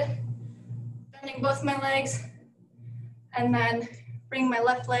left foot, bending both my legs, and then bring my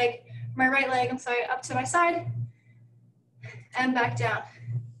right leg, up to my side, and back down.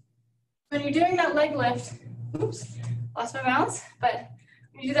 When you're doing that leg lift, oops, lost my balance. But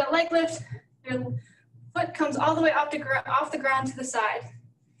when you do that leg lift, your foot comes all the way off the ground to the side.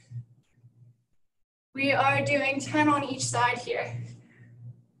 We are doing 10 on each side here.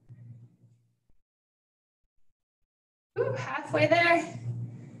 Ooh, halfway there.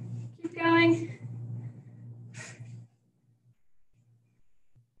 Keep going.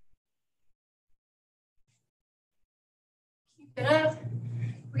 Keep it up.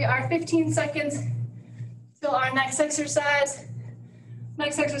 We are 15 seconds till our next exercise.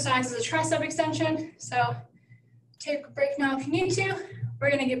 Next exercise is a tricep extension. So take a break now if you need to.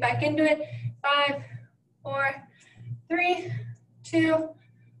 We're gonna get back into it. 5, 4, 3, 2,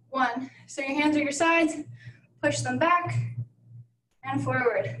 1. So your hands are your sides, push them back and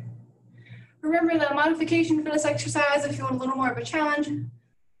forward. Remember the modification for this exercise, if you want a little more of a challenge,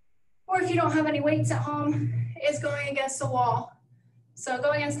 or if you don't have any weights at home, is going against the wall. So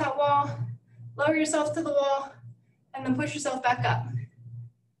go against that wall, lower yourself to the wall, and then push yourself back up.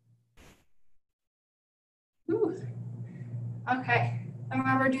 Ooh. Okay, and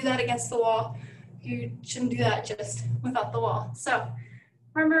remember, do that against the wall. You shouldn't do that just without the wall. So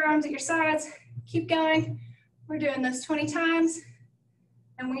remember, arms at your sides, keep going. We're doing this 20 times,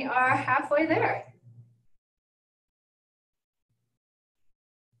 and we are halfway there.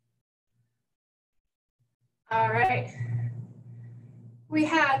 All right. We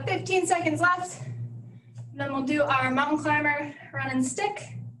have 15 seconds left. And then we'll do our mountain climber run and stick.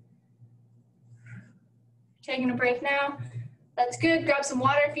 Taking a break now. That's good. Grab some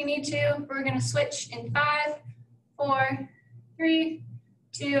water if you need to. We're going to switch in 5, 4, 3,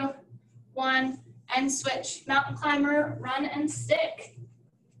 2, 1, and switch. Mountain climber, run and stick.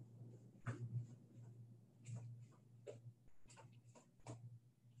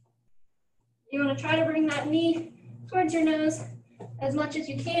 You want to try to bring that knee towards your nose as much as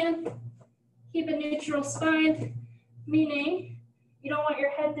you can. Keep a neutral spine, meaning you don't want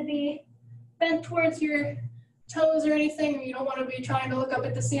your head to be bent towards your toes or anything, or you don't want to be trying to look up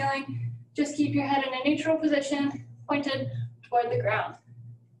at the ceiling. Just keep your head in a neutral position, pointed toward the ground.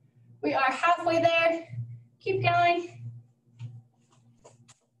 We are halfway there. Keep going.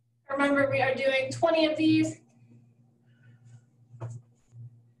 Remember, we are doing 20 of these.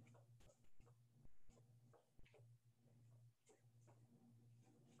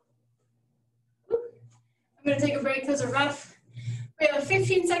 I'm going to take a break because they're rough. We have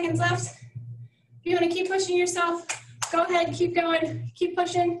 15 seconds left. If you want to keep pushing yourself, go ahead, keep going, keep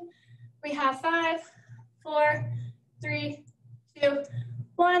pushing. We have 5, 4, 3, 2,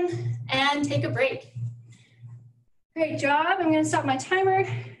 1, and take a break. Great job. I'm going to stop my timer.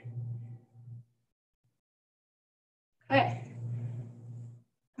 Okay.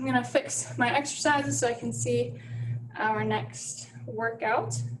 I'm going to fix my exercises so I can see our next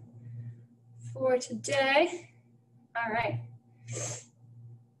workout for today. All right.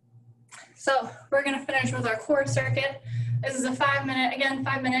 So we're going to finish with our core circuit. This is a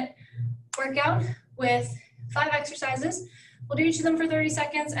 5-minute workout with 5 exercises. We'll do each of them for 30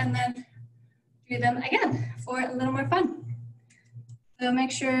 seconds and then do them again for a little more fun. So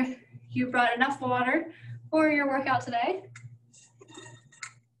make sure you brought enough water for your workout today.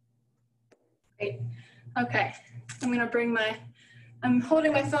 Great. Okay. I'm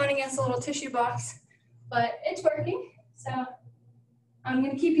holding my phone against a little tissue box, but it's working. So I'm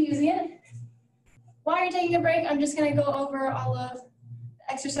going to keep using it. While you're taking a break, I'm just going to go over all of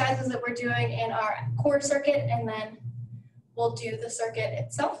the exercises that we're doing in our core circuit, and then we'll do the circuit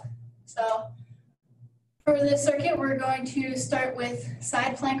itself. So for this circuit, we're going to start with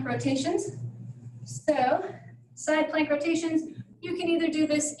side plank rotations. So side plank rotations, you can either do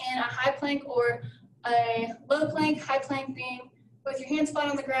this in a high plank or a low plank, high plank being with your hands flat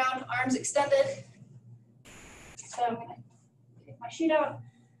on the ground, arms extended. So I'm going to take my sheet out.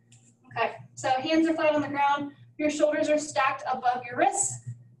 Okay, so hands are flat on the ground, your shoulders are stacked above your wrists.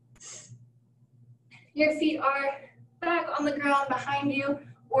 Your feet are back on the ground behind you,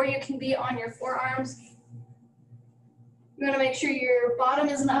 or you can be on your forearms. You want to make sure your bottom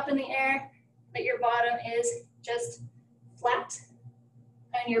isn't up in the air, that your bottom is just flat,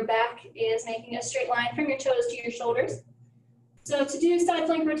 and your back is making a straight line from your toes to your shoulders. So to do side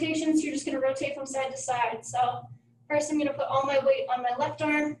plank rotations, you're just going to rotate from side to side. So first I'm going to put all my weight on my left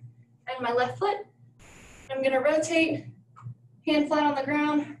arm and my left foot. I'm going to rotate, hand flat on the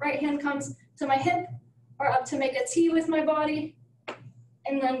ground, right hand comes to my hip or up to make a T with my body,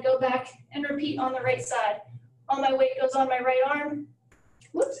 and then go back and repeat on the right side. All my weight goes on my right arm,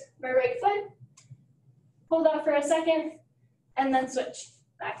 whoops, my right foot. Hold that for a second, and then switch.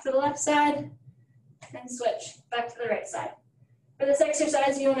 Back to the left side, and switch back to the right side. For this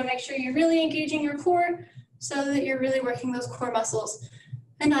exercise, you want to make sure you're really engaging your core, so that you're really working those core muscles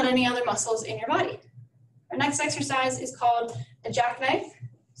and not any other muscles in your body. Our next exercise is called a jackknife.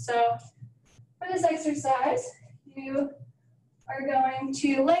 So for this exercise, you are going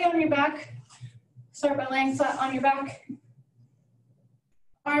to lay on your back. Start by laying flat on your back.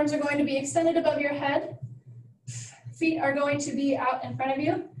 Arms are going to be extended above your head. Feet are going to be out in front of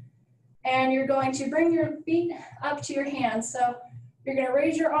you. And you're going to bring your feet up to your hands. So you're going to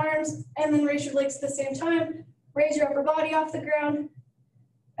raise your arms and then raise your legs at the same time. Raise your upper body off the ground.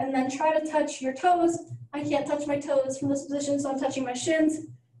 And then try to touch your toes. I can't touch my toes from this position, so I'm touching my shins.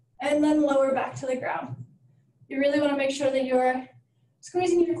 And then lower back to the ground. You really want to make sure that you're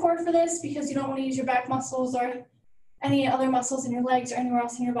squeezing your core for this because you don't want to use your back muscles or any other muscles in your legs or anywhere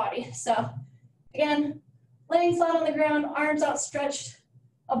else in your body. So again, laying flat on the ground, arms outstretched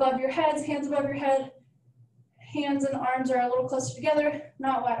above your heads, hands above your head. Hands and arms are a little closer together,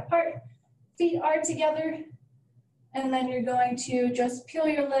 not wide apart. Feet are together. And then you're going to just peel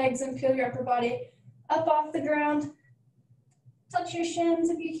your legs and peel your upper body up off the ground. Touch your shins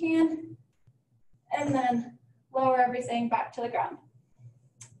if you can. And then lower everything back to the ground.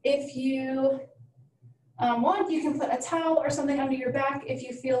 If you want, you can put a towel or something under your back if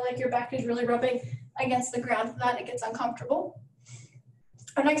you feel like your back is really rubbing against the ground, then it gets uncomfortable.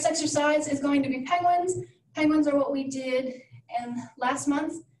 Our next exercise is going to be penguins. Penguins are what we did in last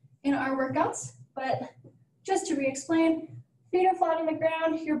month in our workouts, but just to re-explain, feet are flat on the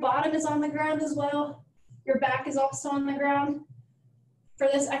ground, your bottom is on the ground as well, your back is also on the ground. For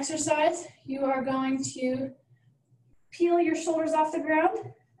this exercise, you are going to peel your shoulders off the ground,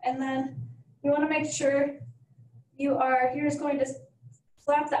 and then you want to make sure you're just going to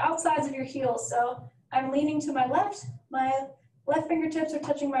slap the outsides of your heels. So I'm leaning to my left fingertips are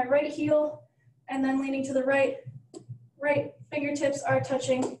touching my right heel, and then leaning to the right fingertips are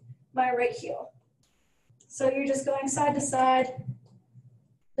touching my right heel. So you're just going side to side,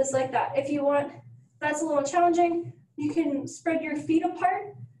 just like that. If you want, that's a little challenging, you can spread your feet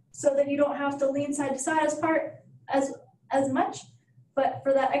apart so that you don't have to lean side to side as much. But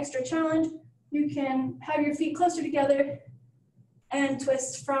for that extra challenge, you can have your feet closer together and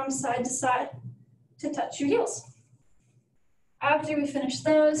twist from side to side to touch your heels. After we finish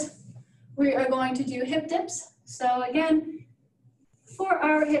those, we are going to do hip dips. So again, for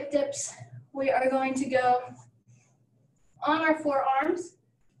our hip dips, we are going to go on our forearms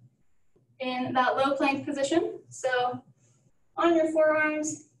in that low plank position. So on your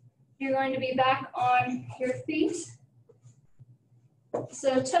forearms, you're going to be back on your feet.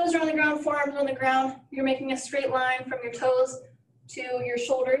 So toes are on the ground, forearms on the ground. You're making a straight line from your toes to your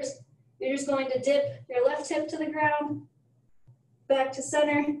shoulders. You're just going to dip your left hip to the ground, back to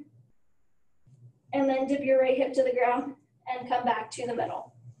center, and then dip your right hip to the ground and come back to the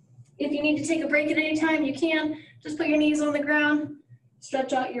middle. If you need to take a break at any time, you can. Just put your knees on the ground,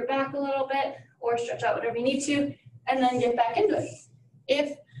 stretch out your back a little bit, or stretch out whatever you need to, and then get back into it.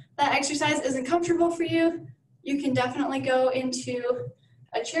 If that exercise isn't comfortable for you, you can definitely go into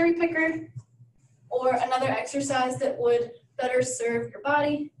a cherry picker or another exercise that would better serve your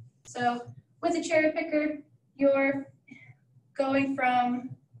body. So with a cherry picker, you're going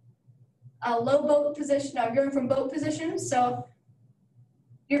from a low boat position, now you're going from boat position, so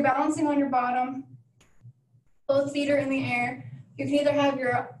you're balancing on your bottom, both feet are in the air. You can either have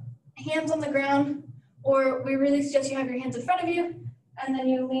your hands on the ground, or we really suggest you have your hands in front of you, and then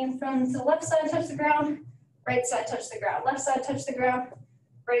you lean from the left side, touch the ground, right side, touch the ground, left side, touch the ground,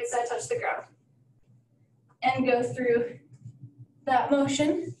 right side, touch the ground, and go through that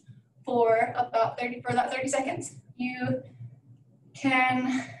motion for about 30 seconds. You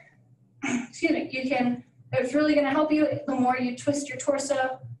can, it's really going to help you the more you twist your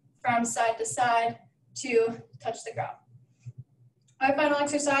torso from side to side to touch the ground. Our final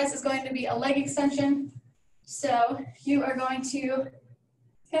exercise is going to be a leg extension. So you are going to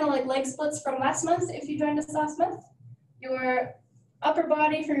kind of like leg splits from last month if you joined us last month. Your upper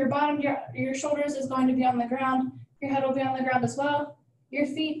body from your bottom, your shoulders is going to be on the ground. Your head will be on the ground as well. Your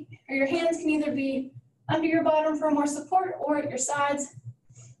feet or your hands can either be under your bottom for more support or at your sides.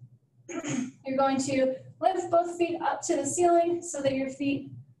 You're going to lift both feet up to the ceiling so that your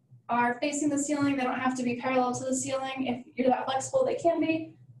feet are facing the ceiling. They don't have to be parallel to the ceiling. If you're that flexible, they can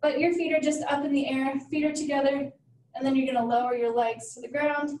be. But your feet are just up in the air, feet are together, and then you're going to lower your legs to the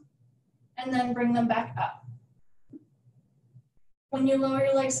ground and then bring them back up. When you lower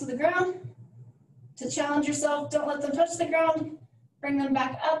your legs to the ground, to challenge yourself, don't let them touch the ground, bring them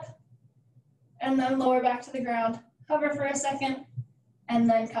back up, and then lower back to the ground. Hover for a second, and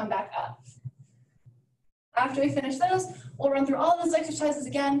then come back up. After we finish those, we'll run through all those exercises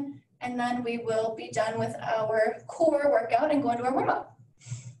again, and then we will be done with our core workout and go into our warm-up.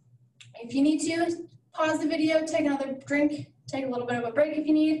 If you need to, pause the video, take another drink, take a little bit of a break if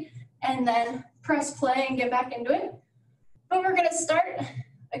you need, and then press play and get back into it. But we're gonna start,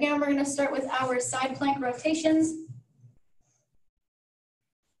 again, we're gonna start with our side plank rotations.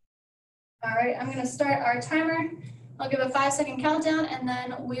 All right, I'm gonna start our timer. I'll give a 5-second countdown and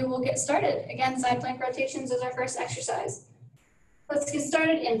then we will get started. Again, side plank rotations is our first exercise. Let's get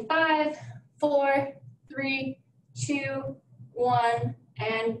started in 5, 4, 3, 2, 1,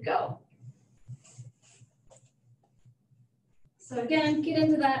 and go. So again, get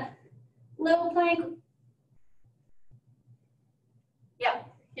into that low plank. Yeah,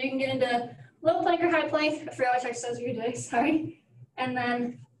 you can get into low plank or high plank. I forgot which exercise you're doing, sorry. And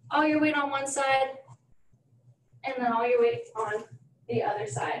then all your weight on one side, and then all your weight on the other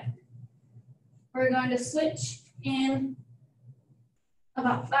side. We're going to switch in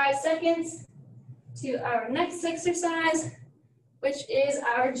about 5 seconds to our next exercise, which is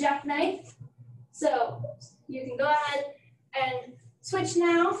our jackknife. So you can go ahead and switch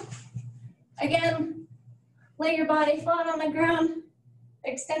now. Again, lay your body flat on the ground,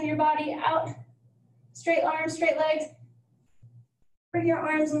 extend your body out, straight arms, straight legs. Bring your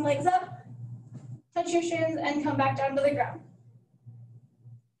arms and legs up, touch your shins, and come back down to the ground.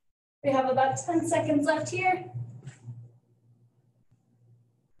 We have about 10 seconds left here.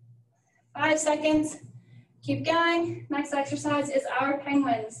 5 seconds. Keep going. Next exercise is our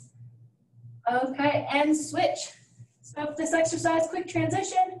penguins. Okay, and switch. So with this exercise, quick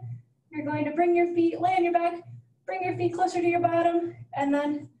transition. You're going to bring your feet, lay on your back, bring your feet closer to your bottom, and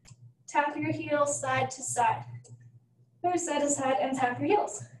then tap your heels side to side. Move side to side and tap your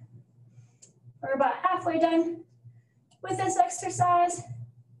heels. We're about halfway done with this exercise.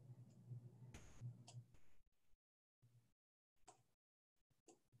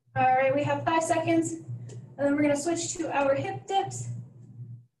 All right, we have 5 seconds, and then we're gonna switch to our hip dips.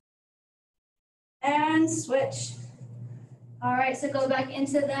 And switch. All right, so go back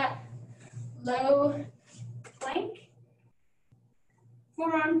into that low plank,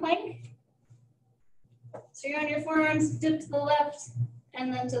 forearm plank. So you're on your forearms, dip to the left,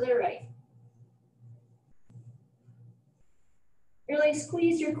 and then to the right. Really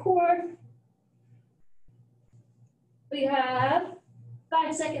squeeze your core. We have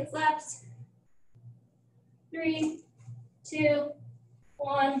 5 seconds left. 3, 2,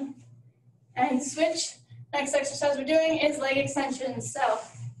 1, and switch. Next exercise we're doing is leg extensions. So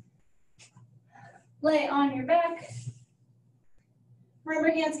lay on your back.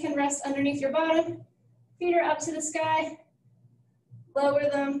 Remember, hands can rest underneath your bottom. Feet are up to the sky. Lower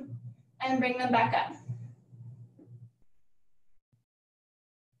them and bring them back up.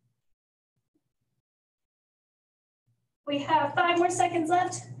 We have 5 more seconds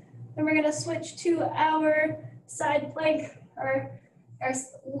left. Then we're gonna switch to our side plank, or our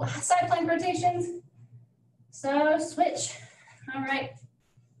side plank rotations. So switch. All right.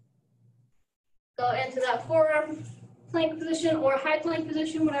 Go into that forearm plank position or high plank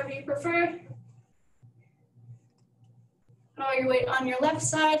position, whatever you prefer. Put all your weight on your left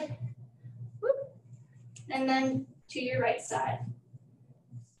side. Whoop. And then to your right side.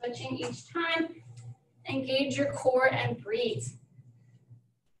 Switching each time. Engage your core and breathe.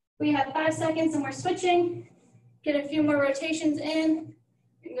 We have 5 seconds and we're switching. Get a few more rotations in.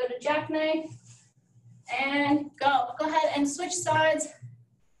 You can go to jackknife and go. Go ahead and switch sides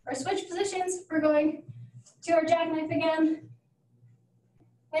or switch positions. We're going to our jackknife again.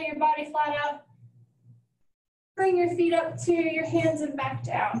 Lay your body flat out. Bring your feet up to your hands and back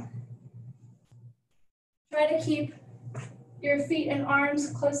down. Try to keep your feet and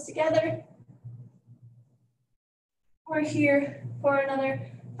arms close together. We're here for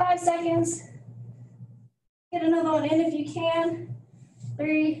another 5 seconds. Get another one in if you can.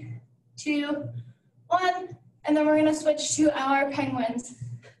 3, 2, 1. And then we're gonna switch to our penguins.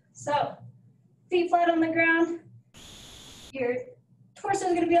 So, feet flat on the ground. Your torso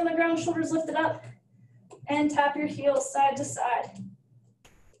is gonna be on the ground, shoulders lifted up. And tap your heels side to side.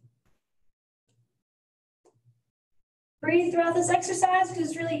 Breathe throughout this exercise because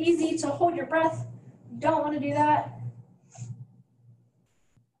it's really easy to hold your breath. You don't wanna do that.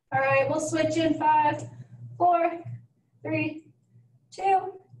 All right, we'll switch in 5, 4, 3,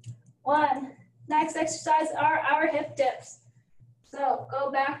 2, 1. Next exercise are our hip dips. So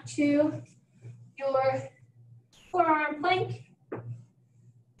go back to your forearm plank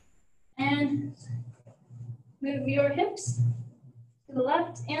and move your hips to the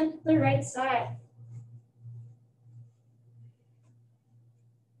left and the right side.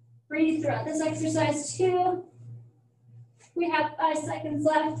 Breathe throughout this exercise too. We have 5 seconds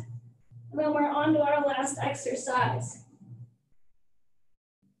left. And then we're on to our last exercise.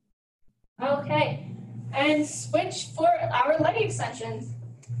 Okay, and switch for our leg extensions.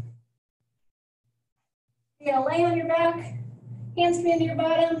 You're gonna lay on your back, hands come into your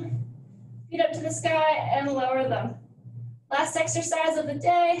bottom, feet up to the sky, and lower them. Last exercise of the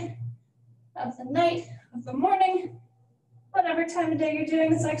day, of the night, of the morning, whatever time of day you're doing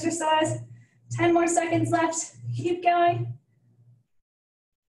this exercise. 10 more seconds left. Keep going.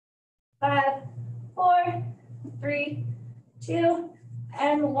 5, 4, 3, 2,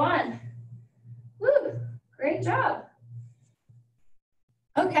 and 1. Woo, great job.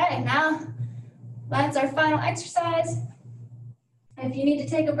 Okay, now that's our final exercise. If you need to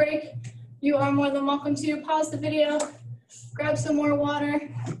take a break, you are more than welcome to pause the video, grab some more water,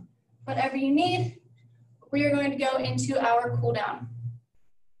 whatever you need. We are going to go into our cool down.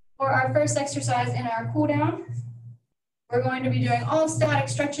 For our first exercise in our cool down, we're going to be doing all static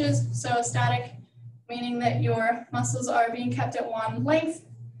stretches. So static meaning that your muscles are being kept at one length.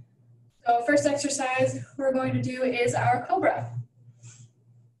 So first exercise we're going to do is our cobra.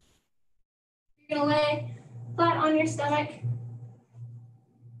 You're going to lay flat on your stomach,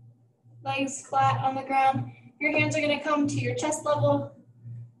 legs flat on the ground. Your hands are going to come to your chest level,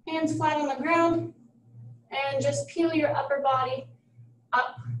 hands flat on the ground, and just peel your upper body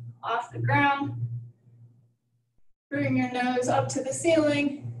up off the ground. Bring your nose up to the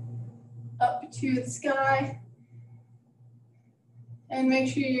ceiling, up to the sky, and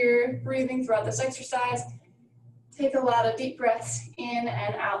make sure you're breathing throughout this exercise. Take a lot of deep breaths in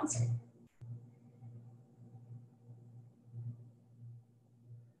and out.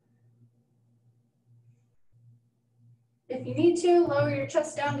 If you need to, lower your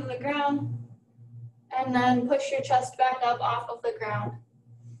chest down to the ground, and then push your chest back up off of the ground.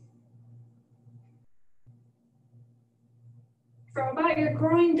 From about your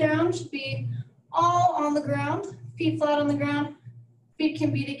groin down should be all on the ground, feet flat on the ground. Feet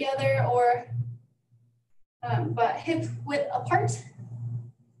can be together or but hip width apart.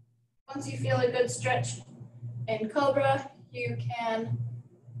 Once you feel a good stretch in Cobra, you can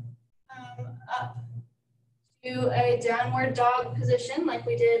come up to a downward dog position like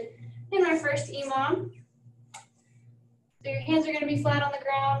we did in our first EMOM. So your hands are going to be flat on the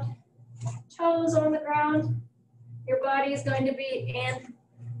ground, toes on the ground. Your body is going to be in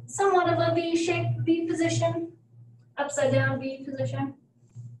somewhat of a V-shaped V position, upside down V position.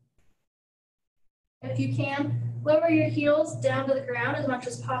 If you can, lower your heels down to the ground as much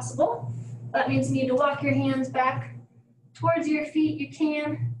as possible. That means you need to walk your hands back towards your feet. You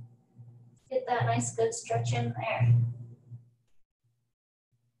can get that nice good stretch in there.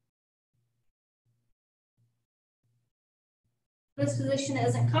 If this position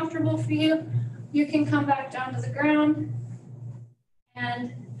isn't comfortable for you, you can come back down to the ground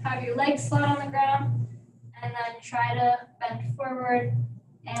and have your legs flat on the ground, and then try to bend forward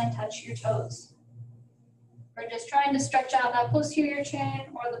and touch your toes. We're just trying to stretch out that posterior chain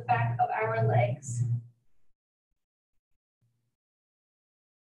or the back of our legs.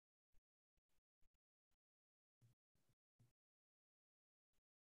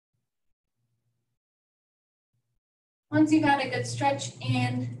 Once you've had a good stretch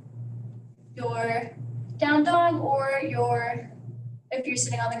in your down dog or if you're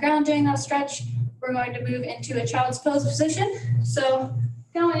sitting on the ground doing that stretch, we're going to move into a child's pose position. So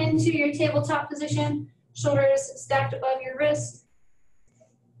go into your tabletop position, shoulders stacked above your wrist.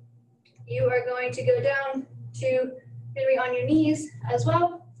 You are going to go down to maybe on your knees as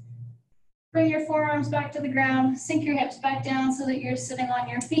well. Bring your forearms back to the ground, sink your hips back down so that you're sitting on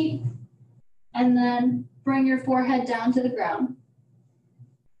your feet, and then bring your forehead down to the ground.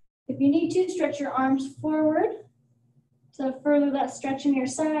 If you need to, stretch your arms forward to further that stretch in your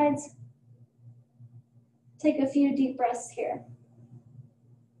sides. Take a few deep breaths here.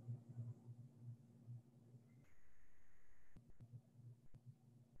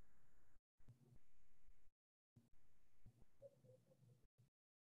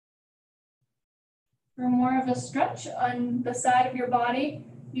 For more of a stretch on the side of your body,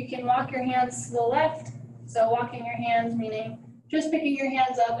 you can walk your hands to the left. So walking your hands meaning just picking your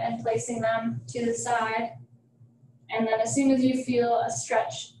hands up and placing them to the side. And then as soon as you feel a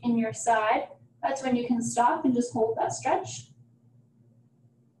stretch in your side, that's when you can stop and just hold that stretch.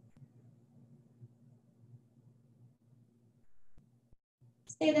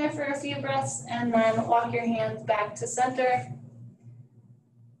 Stay there for a few breaths and then walk your hands back to center.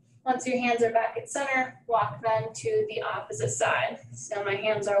 Once your hands are back at center, walk then to the opposite side. So my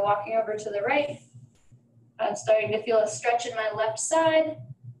hands are walking over to the right. I'm starting to feel a stretch in my left side.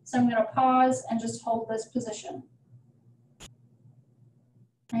 So I'm going to pause and just hold this position.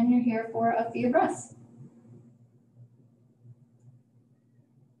 And you're here for a few breaths.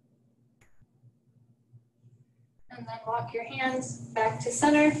 And then walk your hands back to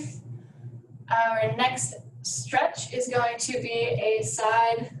center. Our next stretch is going to be a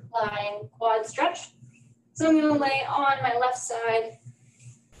side lying quad stretch. So I'm going to lay on my left side.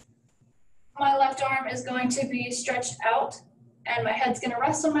 My left arm is going to be stretched out and my head's going to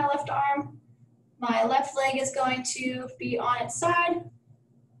rest on my left arm. My left leg is going to be on its side.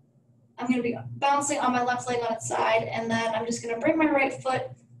 I'm going to be bouncing on my left leg on its side, and then I'm just going to bring my right foot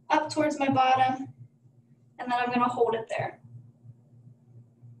up towards my bottom, and then I'm going to hold it there.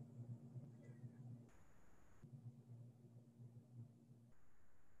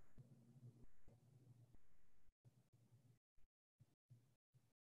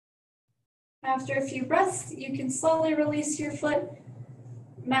 After a few breaths, you can slowly release your foot,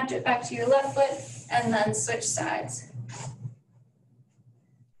 match it back to your left foot, and then switch sides.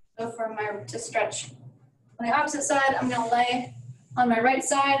 So to stretch on the opposite side, I'm going to lay on my right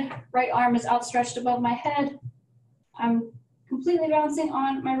side. Right arm is outstretched above my head. I'm completely bouncing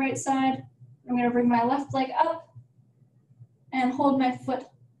on my right side. I'm going to bring my left leg up and hold my foot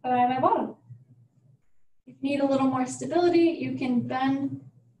by my bottom. If you need a little more stability, you can bend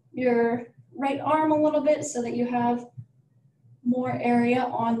your right arm a little bit so that you have more area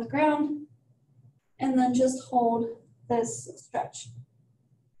on the ground, and then just hold this stretch.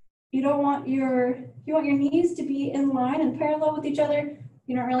 You want your knees to be in line and parallel with each other.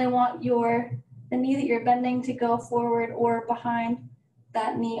 You don't really want the knee that you're bending to go forward or behind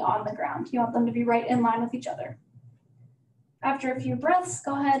that knee on the ground. You want them to be right in line with each other. After a few breaths,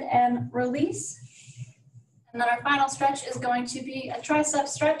 go ahead and release. And then our final stretch is going to be a tricep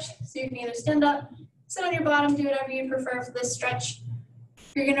stretch. So you can either stand up, sit on your bottom, do whatever you prefer for this stretch.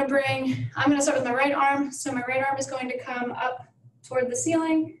 I'm going to start with my right arm. So my right arm is going to come up toward the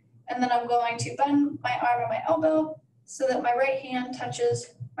ceiling, and then I'm going to bend my arm and my elbow so that my right hand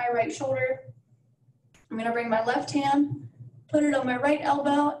touches my right shoulder. I'm going to bring my left hand, put it on my right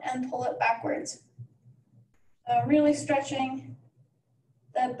elbow, and pull it backwards. So really stretching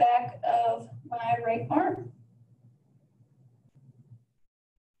the back of my right arm.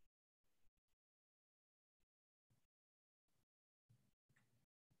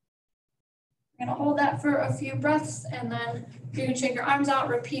 You're going to hold that for a few breaths, and then if you can shake your arms out,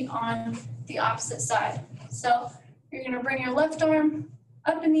 repeat on the opposite side. So you're going to bring your left arm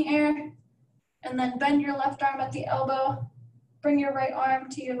up in the air, and then bend your left arm at the elbow, bring your right arm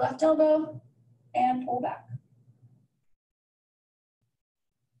to your left elbow, and pull back.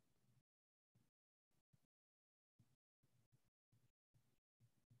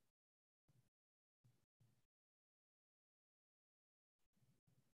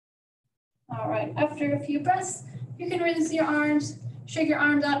 All right, after a few breaths, you can release your arms, shake your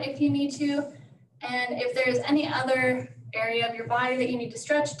arms out if you need to, and if there's any other area of your body that you need to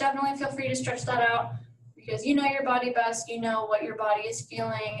stretch, definitely feel free to stretch that out, because you know your body best, you know what your body is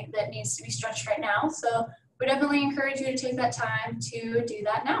feeling that needs to be stretched right now. So we definitely encourage you to take that time to do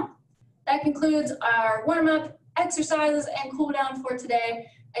that now. That concludes our warm-up, exercises, and cool down for today.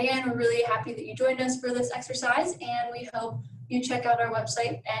 Again, we're really happy that you joined us for this exercise, and we hope you check out our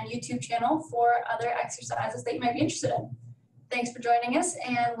website and YouTube channel for other exercises that you might be interested in. Thanks for joining us,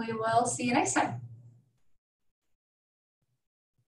 and we will see you next time.